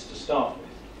size to start with.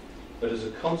 But as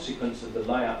a consequence of the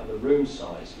layout of the room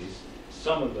sizes,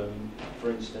 some of them,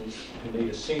 for instance, who need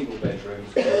a single bedroom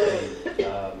for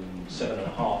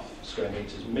 7.5 square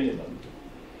metres minimum,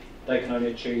 they can only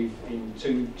achieve in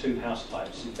two house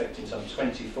types, affecting some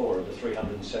 24 of the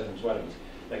 307 dwellings.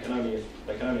 They can only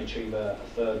achieve a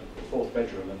fourth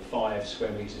bedroom of 5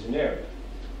 square metres in area.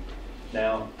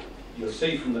 Now, you'll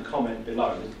see from the comment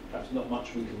below, there's perhaps not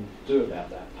much we can do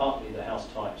about that. Partly the house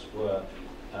types were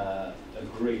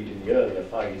agreed in the earlier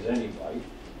phase anyway,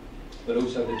 but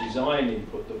also the design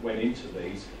input that went into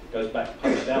these goes back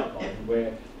post-outline,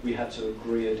 where we had to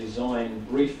agree a design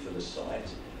brief for the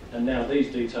site, and now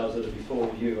these details that are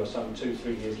before you are some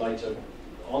 2-3 years later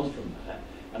on from that,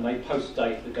 and they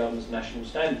post-date the government's national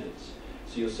standards.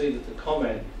 So you'll see that the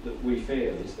comment that we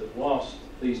feel is that whilst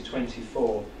these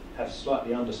 24 have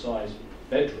slightly undersized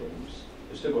bedrooms,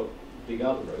 they've still got big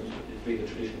other rooms, but it'd be the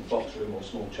traditional box room or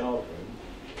small child room,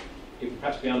 it would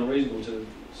perhaps be unreasonable to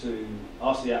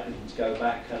ask the applicant to go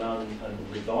back and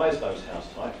revise those house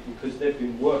types, because they've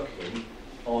been working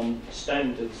on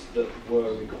standards that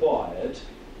were required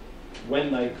when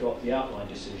they got the outline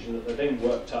decision, that they then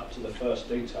worked up to the first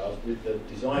details with the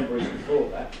design brief before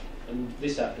that, and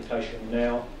this application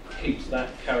now keeps that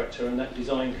character and that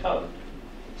design code.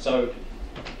 So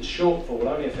the shortfall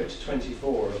only affects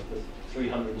 24 of the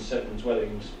 307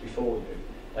 dwellings before you.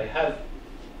 They have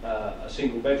a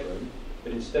single bedroom,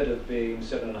 but instead of being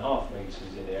 7.5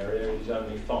 metres in area, it is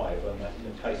only 5, and that in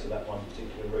the case of that one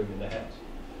particular room in the house.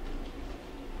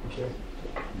 Thank you.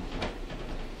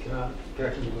 Can I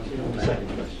continue on the second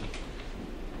question?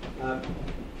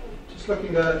 Just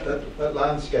looking at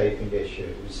landscaping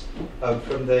issues,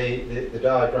 from the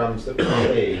diagrams that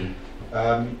we've seen,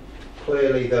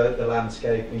 clearly the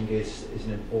landscaping is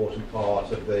an important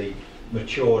part of the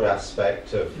matured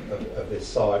aspect of this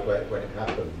site when it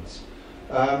happens.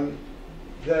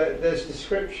 There's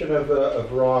description of a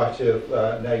variety of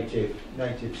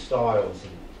native styles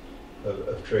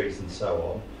of trees and so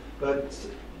on, but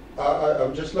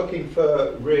I'm just looking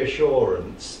for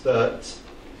reassurance that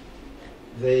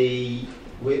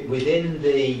within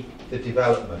the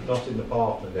development, not in the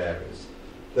parkland areas,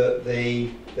 that the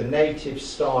native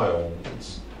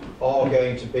styles are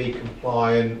going to be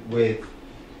compliant with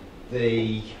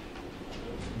the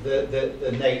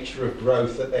nature of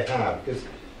growth that they have. Because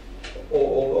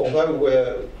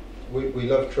although we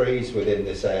love trees within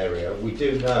this area, we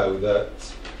do know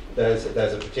that there's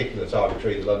a particular type of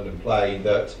tree, the London plane,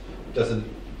 that doesn't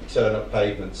turn up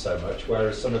pavements so much,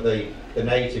 whereas some of the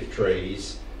native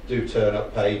trees do turn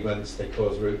up pavements, they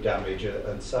cause root damage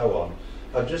and so on.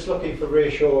 I'm just looking for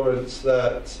reassurance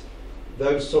that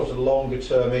those sort of longer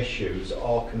term issues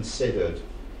are considered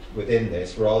within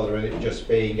this, rather than it just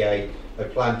being a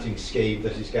planting scheme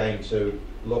that is going to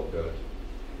look good.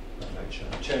 That makes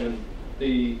sense. Chairman,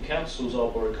 the Council's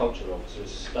arboriculture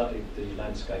officers studied the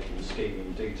landscaping scheme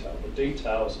in detail. The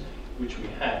details which we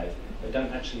have, they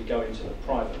don't actually go into the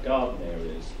private garden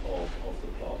areas of the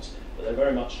plots, but they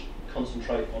very much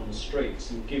concentrate on the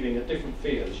streets and giving a different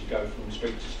feel as you go from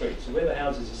street to street. So where the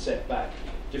houses are set back,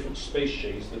 different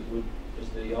species that would, as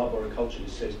the arboriculturist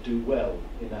says, do well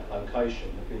in that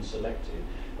location have been selected.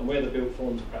 And where the built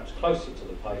forms are perhaps closer to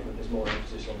the pavement, there's more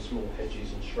emphasis on small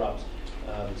hedges and shrubs,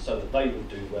 so that they would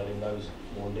do well in those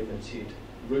more limited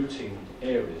rooting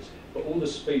areas. But all the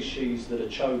species that are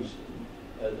chosen,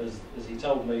 as he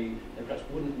told me, they perhaps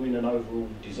wouldn't win an overall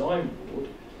design award,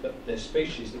 but they're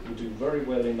species that will do very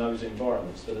well in those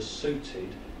environments that are suited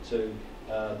to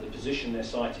the position they're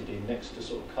sited in, next to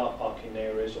sort of car parking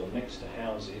areas or next to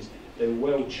houses. They're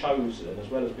well chosen, as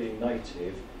well as being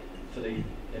native, for the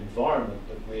environment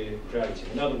that we're creating.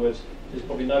 In other words, there's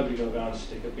probably nobody going to go and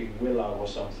stick a big willow or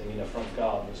something in a front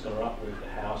garden that's going to uproot the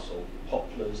house, or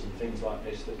poplars and things like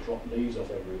this that drop leaves off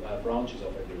branches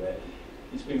off everywhere.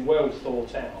 It's been well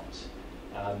thought out,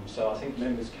 so I think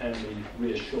members can be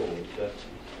reassured that,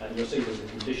 and you'll see there's a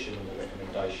condition in the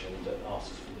recommendation that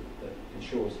asks for that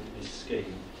ensures that this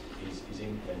scheme is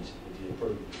implemented with the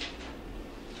approval.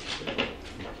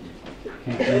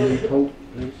 Councillor Paul,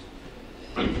 please.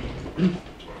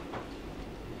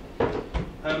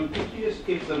 Could you just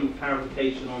give some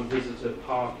clarification on visitor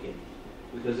parking?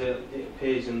 Because it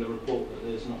appears in the report that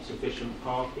there's not sufficient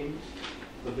parking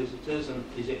for visitors, and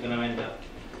is it going to end up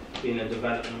being a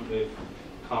development with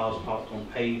cars parked on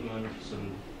pavements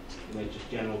and just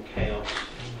general chaos?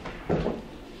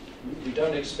 We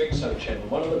don't expect so, Chairman.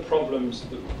 One of the problems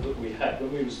that we had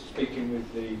when we were speaking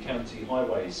with the county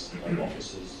highways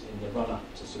officers in the run-up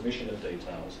to submission of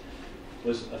details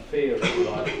was a fear, if you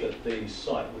like, that the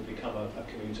site would become a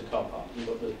commuter car park. We've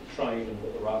got the train and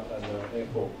we've got the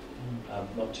airport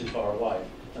not too far away,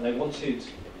 and they wanted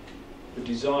the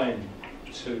design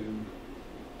to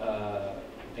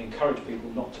encourage people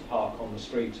not to park on the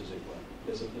street, as it were.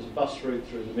 There's a bus route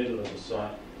through the middle of the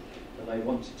site, and they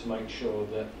wanted to make sure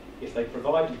that if they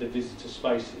provided the visitor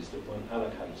spaces that weren't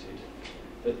allocated,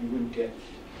 that you wouldn't get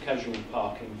casual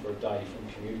parking for a day from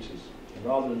commuters. And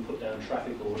rather than put down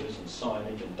traffic orders and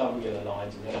signage and double yellow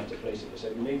lines and then have to police it, they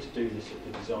said we need to do this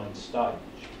at the design stage.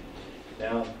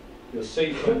 Now, you'll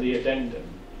see from the addendum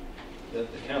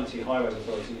that the County Highways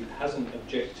Authority hasn't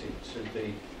objected to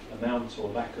the amount or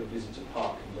lack of visitor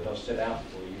parking that I've set out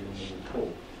for you in the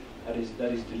report. That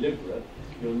is deliberate.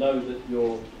 You'll know that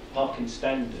your parking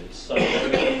standards, so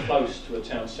when you're close to a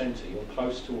town centre, you're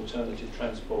close to alternative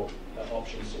transport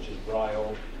options such as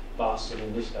rail, bus, and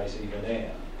in this case even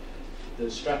air. The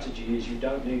strategy is you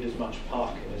don't need as much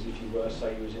parking as if you were,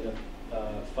 say, you was in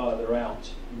a further out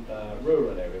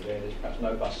rural area where there's perhaps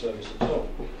no bus service at all.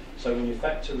 So when you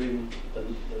factor in the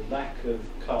lack of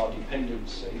car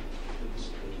dependency that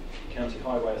the County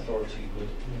Highway Authority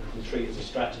would treat as a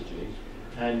strategy,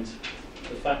 and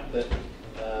the fact that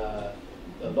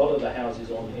a lot of the houses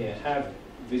on here have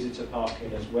visitor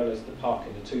parking as well as the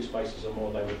parking, the 2 spaces or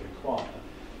more they would require,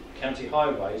 County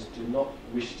Highways do not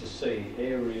wish to see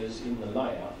areas in the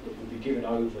layout that would be given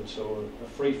over to a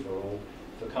free-for-all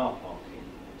for car parking.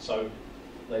 So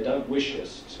they don't wish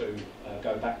us to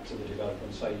go back to the developer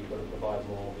and say you've got to provide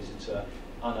more visitor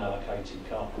unallocated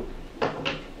car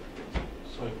parking.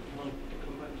 Sorry, can I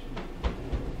come back to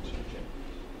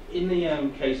you? In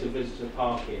the case of visitor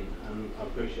parking, I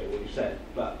appreciate what you said,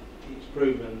 but it's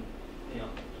proven,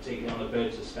 particularly on the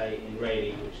Birds Estate in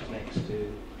Rayleigh, which is next to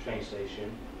the train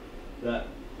station, that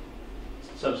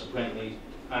subsequently,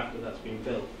 after that's been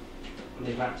built,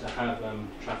 they've had to have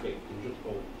traffic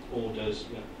orders,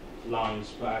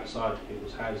 lines put outside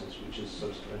people's houses, which has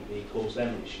subsequently caused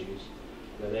them issues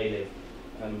where they live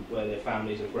and where their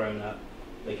families have grown up.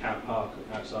 They can't park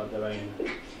outside their own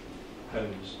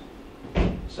homes.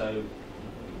 So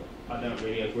I don't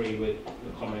really agree with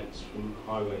the comments from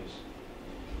Highways.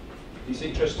 It's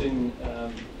interesting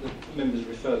that members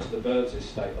refer to the Birds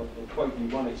Estate. I'll quote you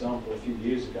one example a few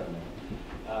years ago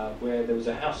now, where there was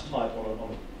a house type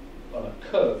on a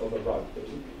curve of a road. There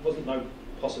wasn't no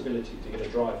possibility to get a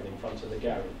drive in front of the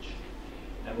garage.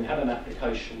 And we had an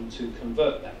application to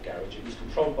convert that garage. It was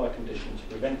controlled by condition to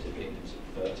prevent it being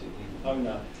converted. The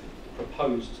owner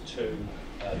proposed to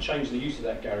change the use of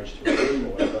that garage to a room or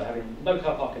whatever, having no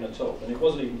car parking at all, and it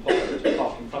wasn't even possible to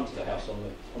park in front of the house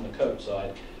on the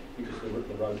curbside because of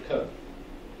the road curb.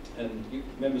 And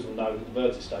members will know that the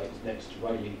Birds Estate is next to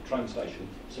Rayleigh train station,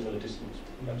 similar distance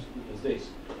perhaps as this.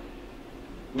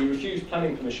 We refused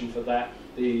planning permission for that.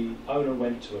 The owner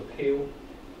went to appeal,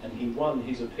 and he won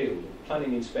his appeal. The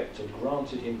planning inspector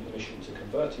granted him permission to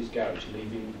convert his garage,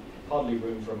 leaving hardly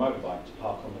room for a motorbike to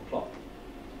park on the plot.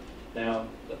 Now,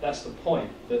 that's the point,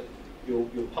 that your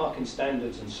parking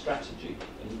standards and strategy,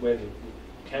 and where the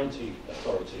county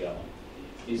authority are,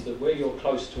 is that where you're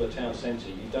close to a town centre,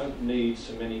 you don't need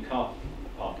so many car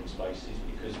parking spaces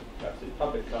because perhaps there's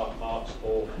public car parks,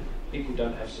 or people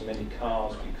don't have so many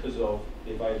cars because of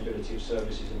the availability of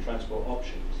services and transport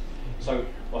options. So,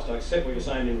 whilst I accept what you're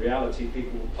saying, in reality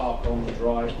people will park on the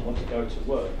drive and want to go to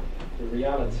work, the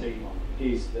reality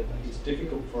is that it's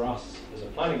difficult for us as a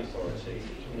planning authority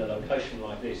in a location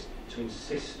like this to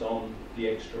insist on the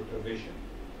extra provision.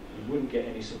 You wouldn't get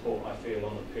any support, I feel,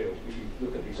 on appeal if you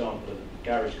look at the example of the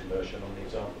garage conversion on the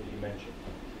example that you mentioned.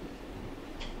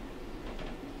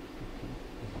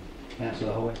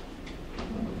 Councillor Hoy.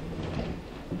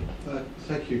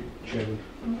 Thank you, Chairman.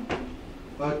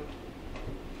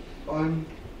 I'm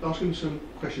asking some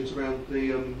questions around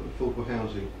the affordable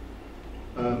housing.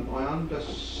 I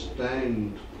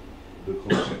understand the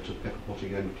concept of pepper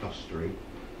potting and clustering,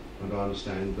 and I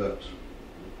understand that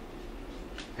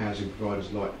housing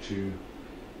providers like to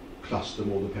cluster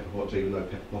more than pepper pots, even though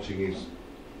pepper potting is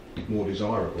more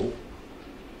desirable.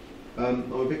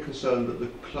 I'm a bit concerned that the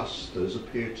clusters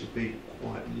appear to be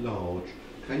quite large.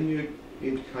 Can you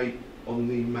indicate on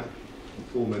the map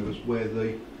for members where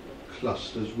the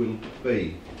clusters will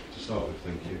be to start with?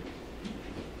 Thank you.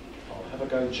 I'll have a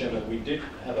go, Chairman. We did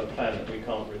have a plan that we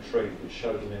can't retrieve which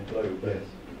showed them in blue, but Yes.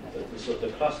 the sort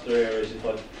of the cluster areas, if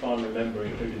I try and remember,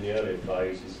 including the earlier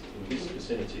phase, is in this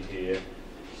vicinity here,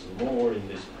 some more in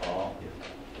this part,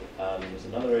 there's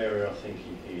another area I think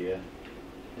in here,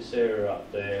 this area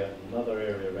up there, another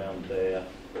area around there.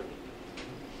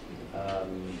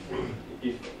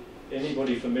 If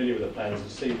anybody familiar with the plans, you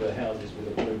see the houses with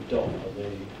a blue dot are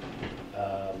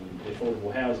the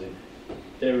affordable housing.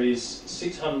 There is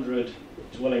 600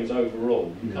 dwellings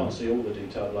overall. You can't see all the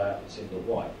detailed layouts in the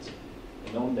white.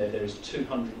 And on there is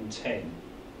 210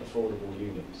 affordable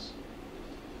units.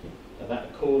 Now that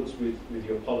accords with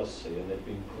your policy, and they've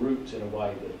been grouped in a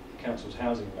way that the council's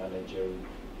housing manager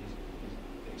is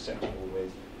acceptable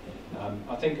with.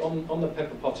 I think on the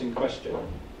pepper potting question,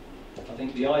 I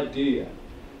think the idea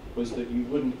was that you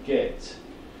wouldn't get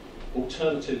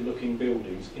alternative looking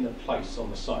buildings in a place on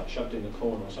the site, shoved in the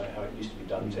corner or something, how it used to be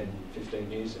done 10,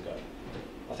 15 years ago.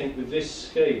 I think with this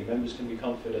scheme, members can be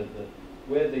confident that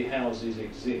where the houses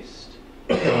exist,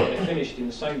 they're finished in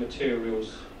the same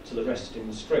materials to the rest in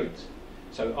the street.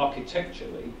 So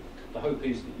architecturally, the hope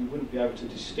is that you wouldn't be able to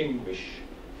distinguish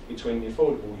between the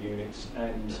affordable units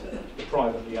and the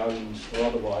privately owned or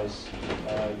otherwise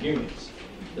units.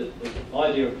 The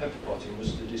idea of pepper potting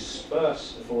was to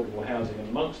disperse affordable housing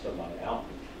amongst the layout,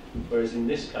 whereas in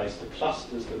this case the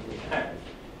clusters that we have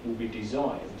will be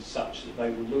designed such that they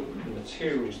will look at the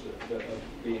materials that are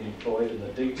being employed and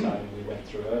the detailing we went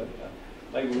through earlier.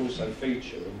 They will also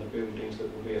feature in the buildings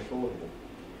that will be affordable.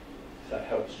 If that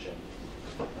helps, Jim.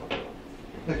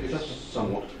 Thank you. That's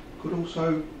somewhat. Could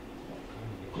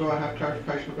I have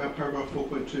clarification about paragraph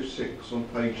 4.26 on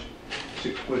page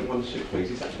 6.16,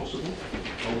 please? Is that possible?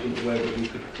 I wasn't aware that we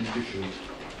could condition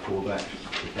for that,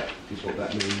 if that is what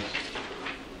that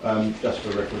means. Just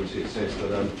for reference, it says that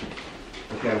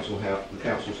the council's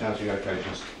housing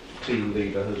allocations team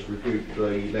leader has reviewed the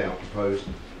layout proposed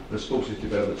and supports this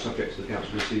development subject to the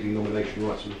council receiving nomination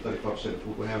rights for the 35%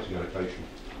 affordable housing allocation.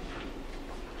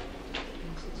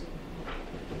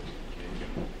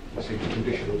 It seems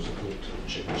conditional support.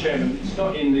 Chairman, it's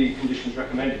not in the conditions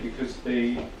recommended because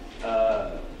the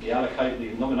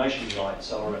nomination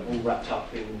rights are all wrapped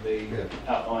up in the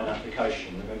outline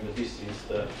application. Remember, this is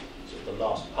the sort of the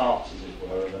last part, as it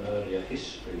were, of an earlier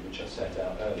history which I set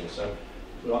out earlier. So,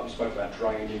 like we spoke about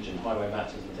drainage and highway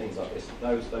matters and things like this,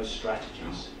 those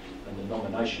strategies and the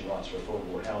nomination rights for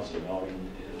affordable housing are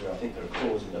in, I think they're a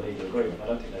clause in the legal agreement. I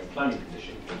don't think they're a planning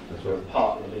condition. They're a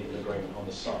part of the legal agreement on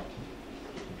the site.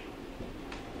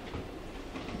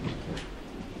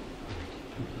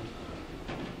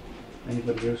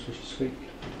 Anybody else wish to speak?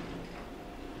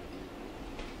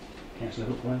 Councillor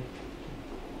Hookway.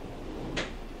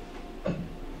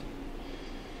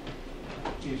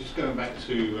 Yeah, just going back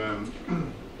to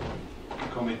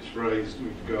comments raised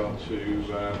with regard to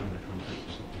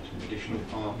additional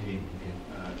parking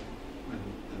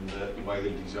and the way the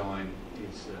design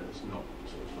is not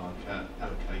sort of like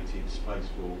allocated space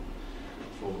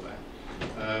for that.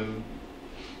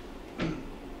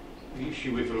 The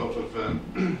issue with a lot of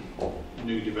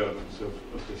new developments of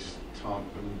this type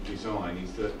of design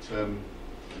is that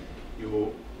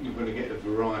you're going to get a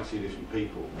variety of different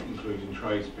people, including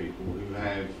tradespeople, who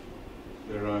have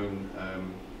their own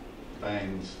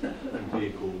vans and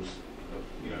vehicles,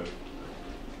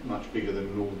 much bigger than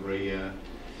an ordinary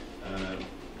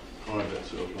private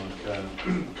sort of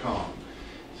like car.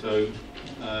 So,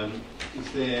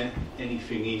 is there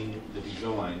anything in the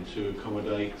design to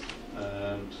accommodate sort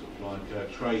of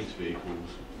like trades vehicles,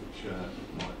 which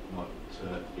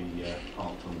might be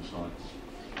parked on the sites?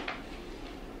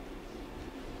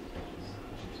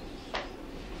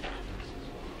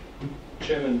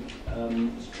 Chairman,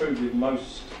 it's true with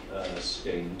most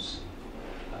schemes.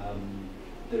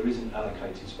 There isn't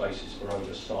allocated spaces for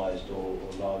oversized or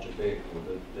larger vehicle.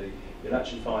 You'll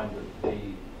actually find that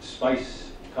the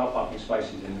car parking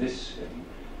spaces in this scheme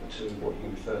are to what you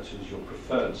refer to as your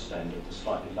preferred standard, the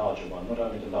slightly larger one, not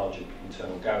only the larger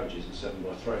internal garages at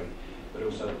 7x3, but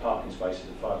also the parking spaces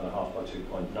at 5.5 by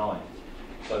 2.9.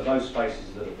 So those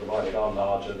spaces that are provided are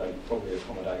larger. They probably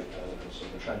accommodate sort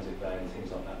of a transit van,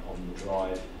 things like that on the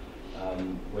drive.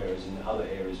 Whereas in other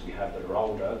areas we have that are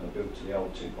older and built to the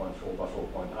old 2.4 by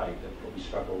 4.8, they'll probably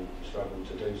struggle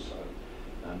to do so.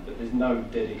 But there's no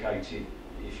dedicated,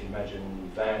 if you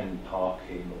imagine, van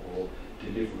parking or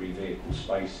delivery vehicle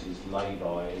spaces,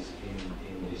 lay-bys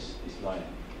in this layout.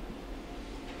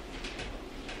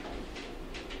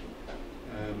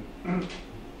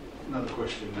 Another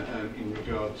question in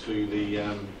regard to the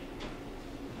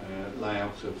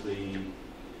layout of the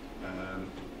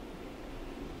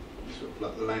sort of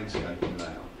like the landscaping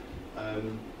layout.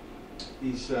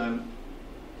 Is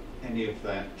any of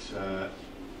that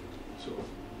sort of,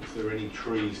 is there any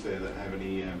trees there that have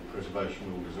any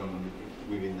preservation orders on them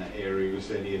within that area?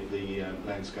 Is any of the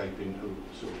landscaping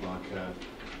sort of like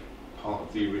part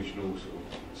of the original sort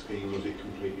of scheme, or is it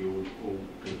completely all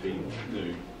going to be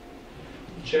new?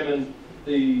 Chairman,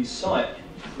 the site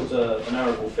was an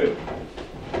arable field.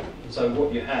 So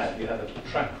what you have a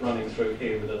track running through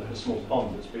here with a small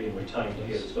pond that's being retained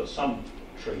here. It's got some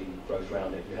tree growth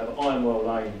around it. You have Ironwell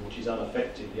Lane, which is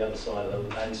unaffected, the other side of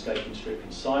the landscaping strip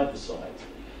inside the site.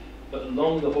 But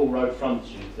along the Hall Road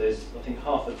frontage, there's, I think,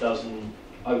 half a dozen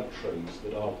oak trees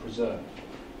that are preserved.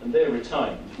 And they're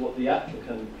retained. What the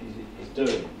applicant is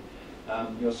doing,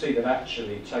 you'll see they've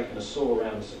actually taken a saw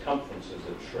around the circumference of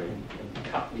the tree and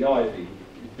cut the ivy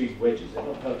with big wedges. They've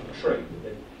not hurt the tree,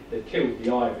 but they've killed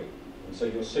the ivy. And so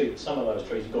you'll see that some of those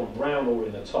trees have gone brown all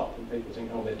in the top, and people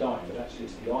think, oh, they're dying, but actually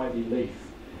it's the ivy leaf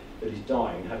that is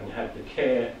dying, having had the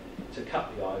care to cut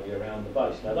the ivy around the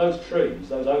base. Now those trees,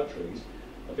 those oak trees,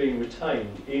 are being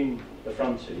retained in the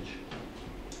frontage.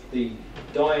 The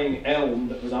dying elm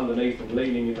that was underneath and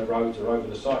leaning in the roads or over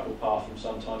the cycle path from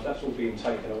sometimes, that's all being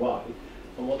taken away.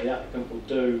 And what the applicant will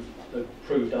do,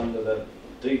 approved under the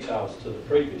details to the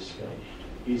previous scheme,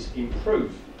 is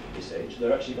improve this edge.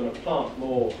 They're actually going to plant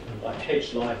more like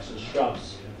hedge lights and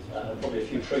shrubs, probably a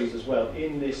few trees as well,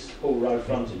 in this Hall Road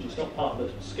frontage. It's not part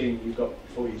of the scheme you've got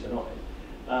before you tonight.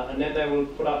 And then they will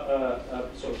put up a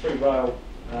sort of 3-rail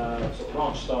sort of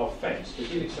ranch-style fence to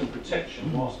give it some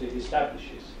protection whilst it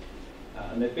establishes.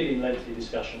 And they've been in lengthy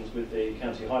discussions with the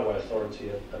County Highway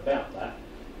Authority about that,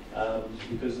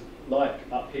 because like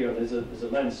up here, there's a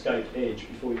landscape edge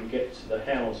before you get to the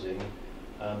housing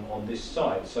on this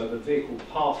side. So the vehicle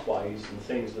pathways and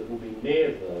things that will be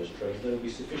near those trees, they'll be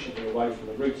sufficiently away from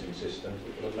the routing systems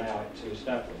that will allow it to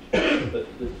establish. But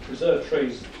the preserved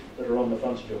trees that are on the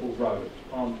frontage of Hall Road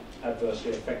aren't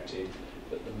adversely affected,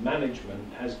 but the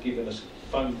management has given us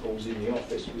phone calls in the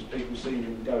office because people seem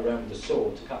to go around with the saw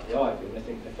to cut the ivy and they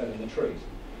think they fell in the trees.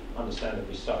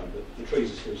 Understandably so, but the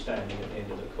trees are still standing at the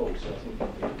end of the course, so I think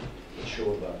we'll be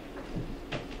sure of that.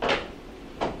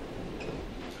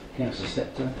 Councillor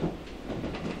Steptoe.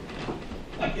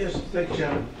 Yes, thank you,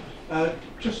 Chairman.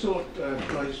 Just thought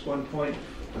raise one point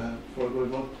before I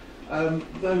go on.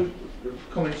 Those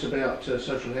comments about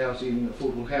social housing,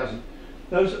 affordable housing,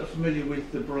 those that are familiar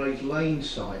with the Braid Lane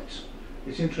site,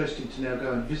 it's interesting to now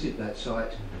go and visit that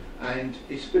site, and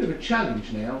it's a bit of a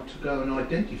challenge now to go and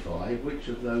identify which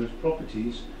of those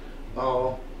properties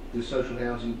are the social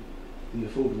housing, the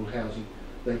affordable housing.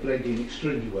 They blend in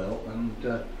extremely well, and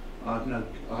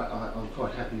I'm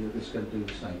quite happy that this is going to do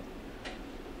the same.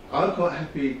 I'm quite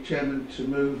happy, Chairman, to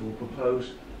move or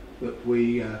propose that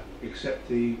we accept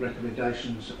the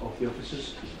recommendations of the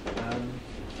officers.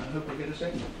 I hope we get a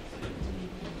second.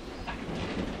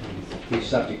 be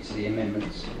subject to the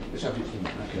amendments. Subject to them.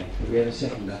 Okay. Do we have a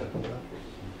seconder?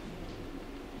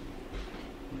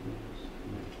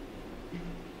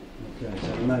 Okay, so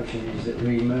the motion is that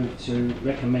we move to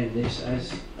recommend this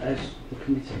as the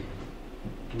committee.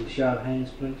 Can we show of hands,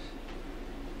 please?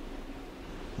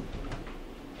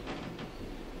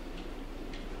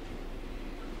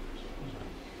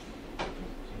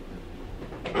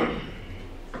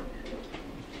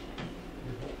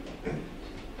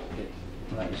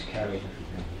 That is carried.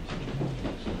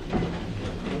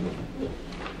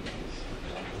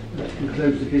 That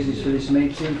concludes the business for this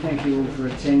meeting. Thank you all for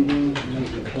attending.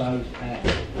 Meeting closed at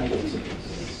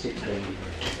 8:16.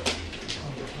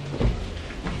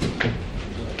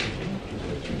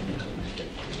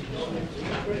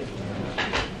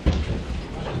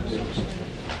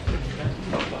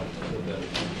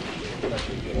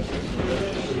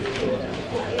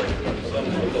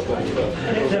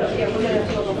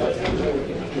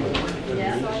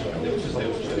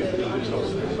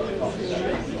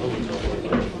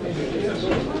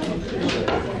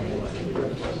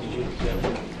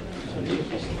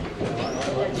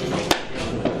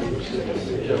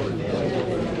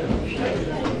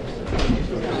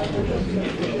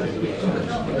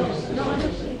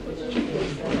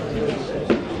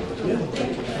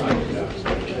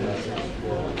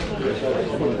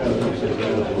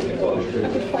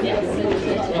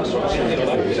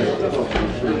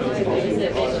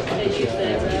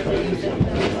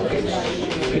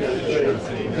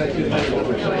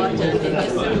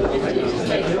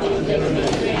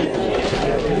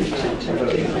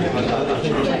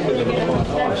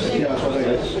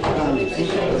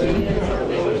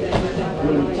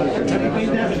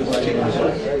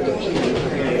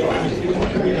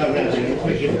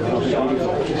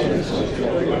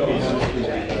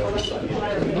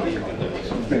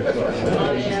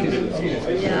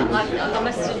 Yeah, I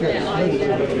must admit, I do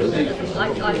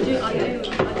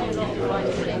not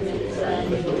write statements.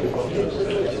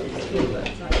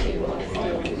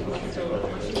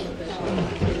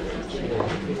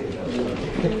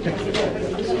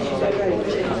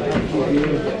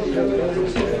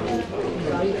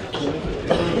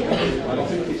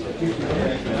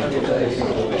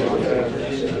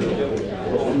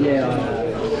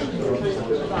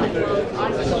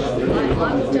 I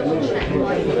will double check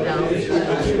my emails.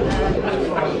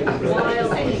 While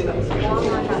I actually,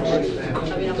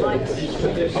 I mean, I might. We've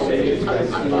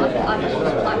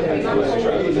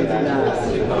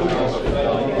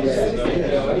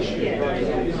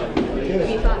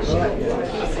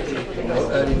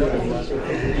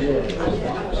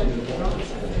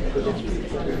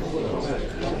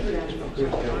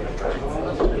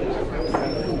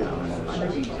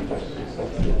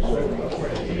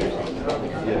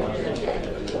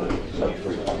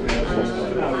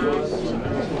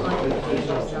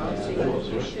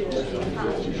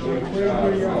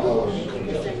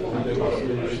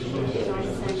everything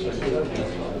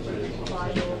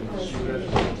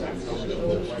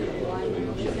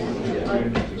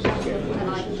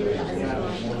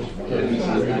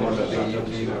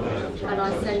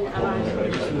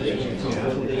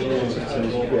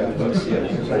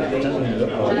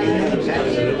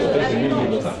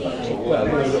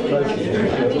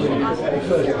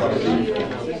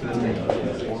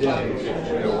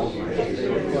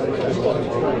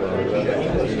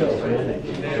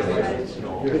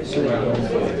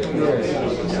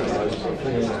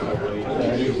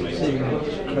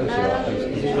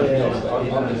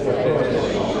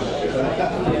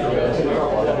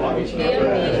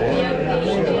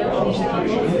else will be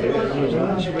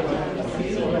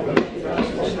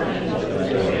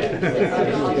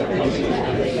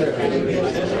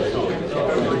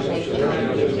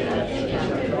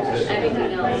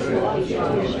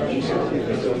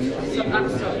so I'm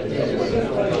sorry.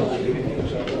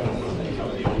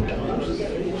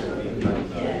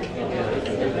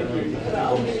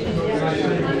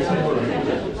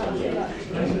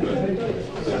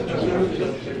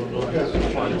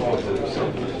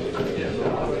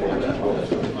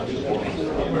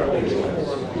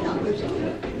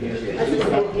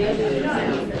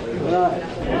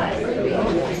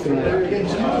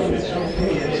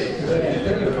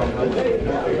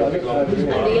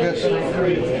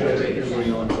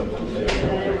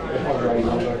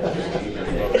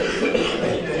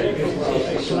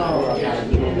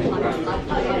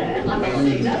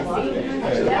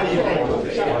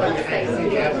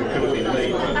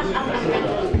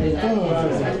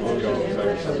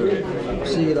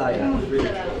 See you later.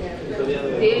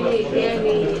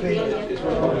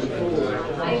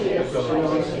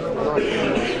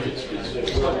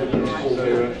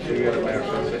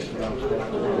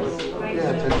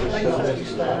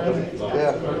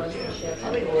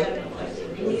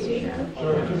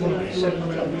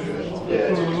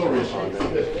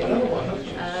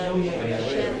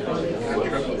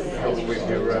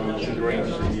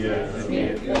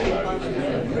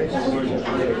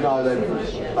 No,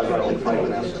 they've got it on paper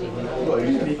now.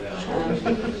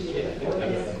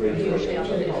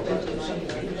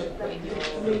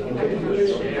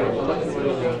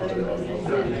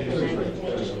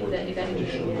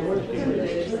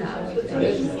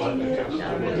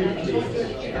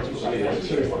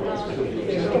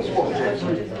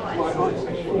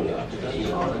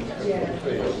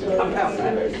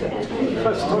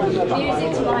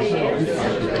 Music to my ears.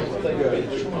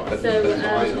 So,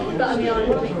 but I mean,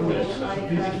 you'll be able to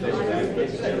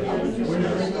access it.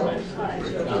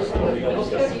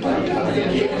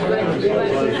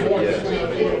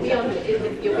 You'll be able to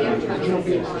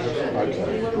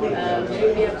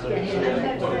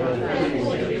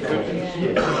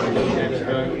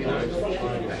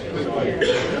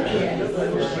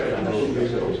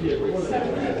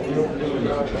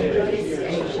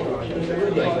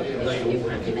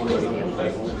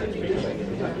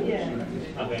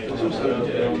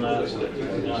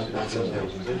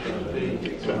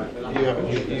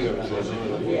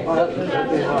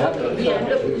get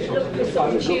look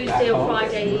for Tuesday or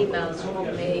Friday emails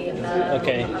from me.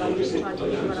 Okay. And I'll just try to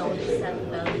when I want to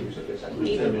send them.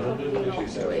 Even probably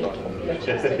last week.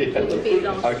 It would be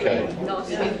last week. Last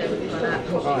week they would run out.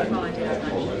 Probably Friday.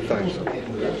 Thanks.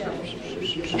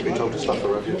 Should be told to stop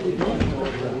her, have you?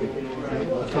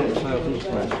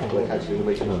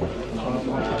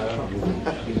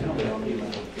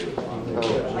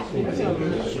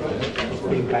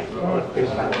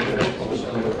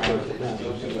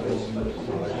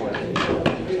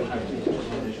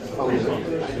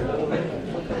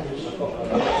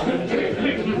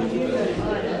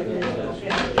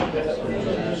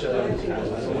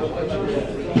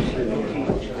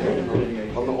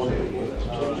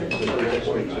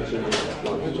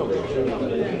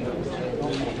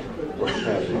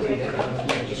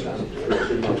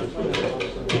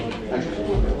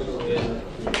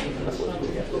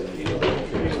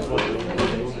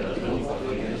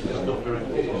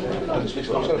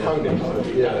 I'm going to phone him.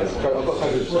 Yeah, I've got to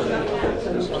phone him to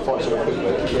fight something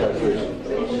quickly. Yeah,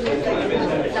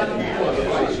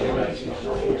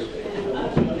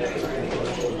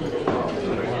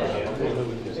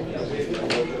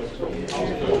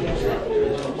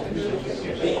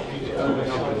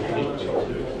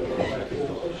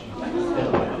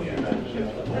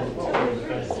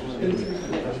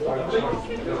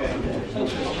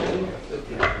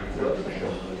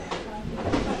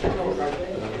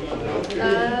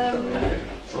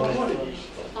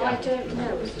 I don't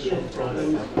know.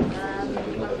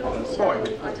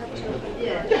 I'd have to.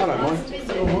 Yeah. Hello, Mike.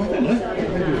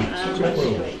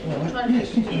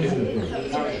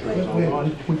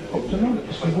 We popped along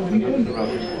to see what we do.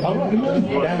 Oh,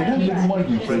 right. Down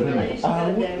waiting for him, isn't it?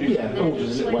 Yeah, all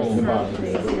just a little way in the bar.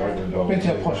 Depends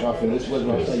how posh I feel, this is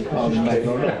whether I say calm mate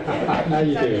or not. How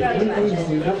you doing?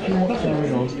 What's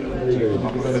going on?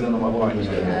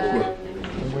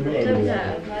 I don't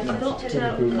know. I've not heard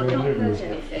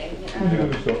anything.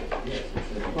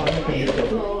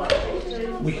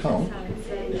 We can't. I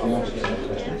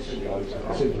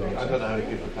don't know how many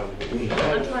people come.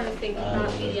 I'm trying to think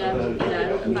about the,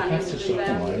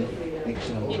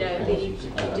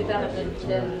 the development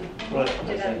Oh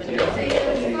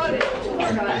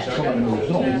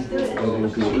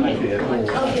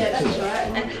yeah, that's right.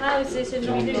 And houses are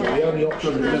not exempt. The only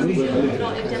option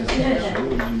not exempt. Yeah,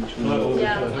 I'm not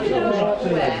aware.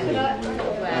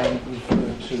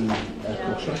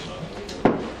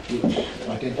 Which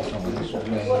identifies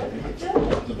where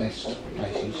the best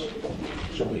places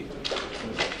should be.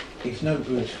 It's no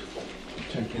good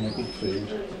taking a big field,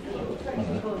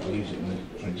 I'll use it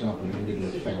for example in the middle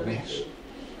of Fellness,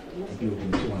 and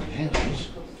building 200 houses,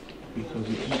 because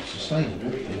it's not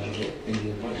sustainable in any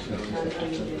of those places.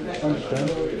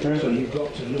 So you've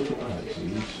got to look at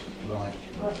places like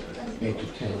edge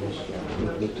of towns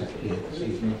we've looked at here this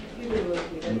evening,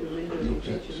 looked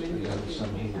at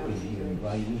some here in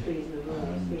Raven,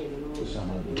 some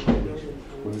of the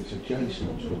where it's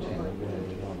adjacent to a town where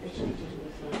there are facilities.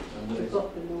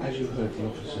 As you heard the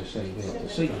officer say there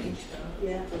this evening,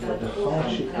 the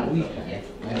hardship that we have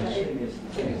as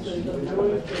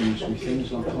council is with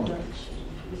things like highways.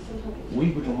 We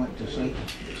would like to say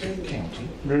to the county,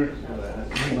 we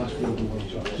must build the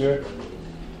ones like this.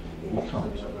 We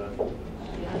can't.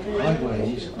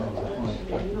 Highways are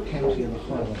the county and the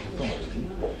highway authority.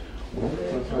 When the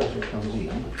proposal comes in,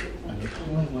 and if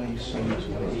highways say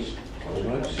to us, the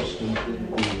road system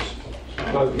is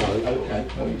okay,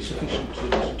 it's sufficient to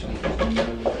take it.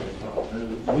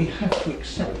 We have to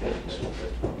accept it.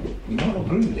 We might not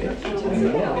agree with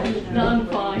it. No, I'm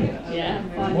fine. Yeah,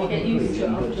 I'm fine. Get used to it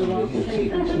after a while.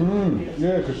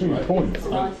 Yeah, because see the point.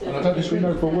 And I don't We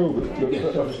know for a will that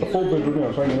a 4-bedroom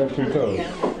house only have 2 cars.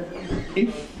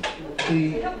 If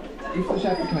this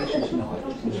application tonight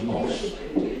was lost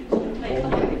on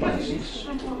that basis,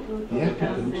 the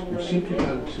applicant would simply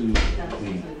go to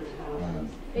the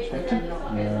inspector.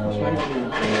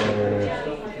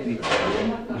 The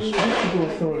responsible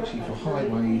authority for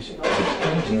highways is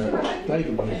county.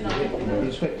 David will review it. The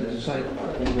inspector to say,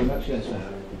 thank you very much, yes, sir.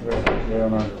 Yeah, I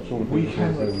know. We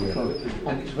can control it,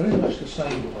 and it's very much the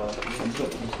same. You've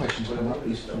got the questions come up.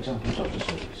 Is, for example, social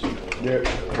service. Yeah,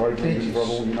 waiting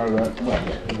trouble. You know that.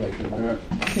 Yeah.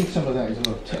 I think some of that is a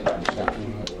lot of technical stuff.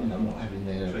 Not having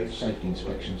their safety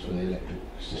inspections for the electric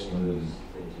system.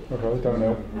 Okay, don't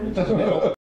help. It doesn't help.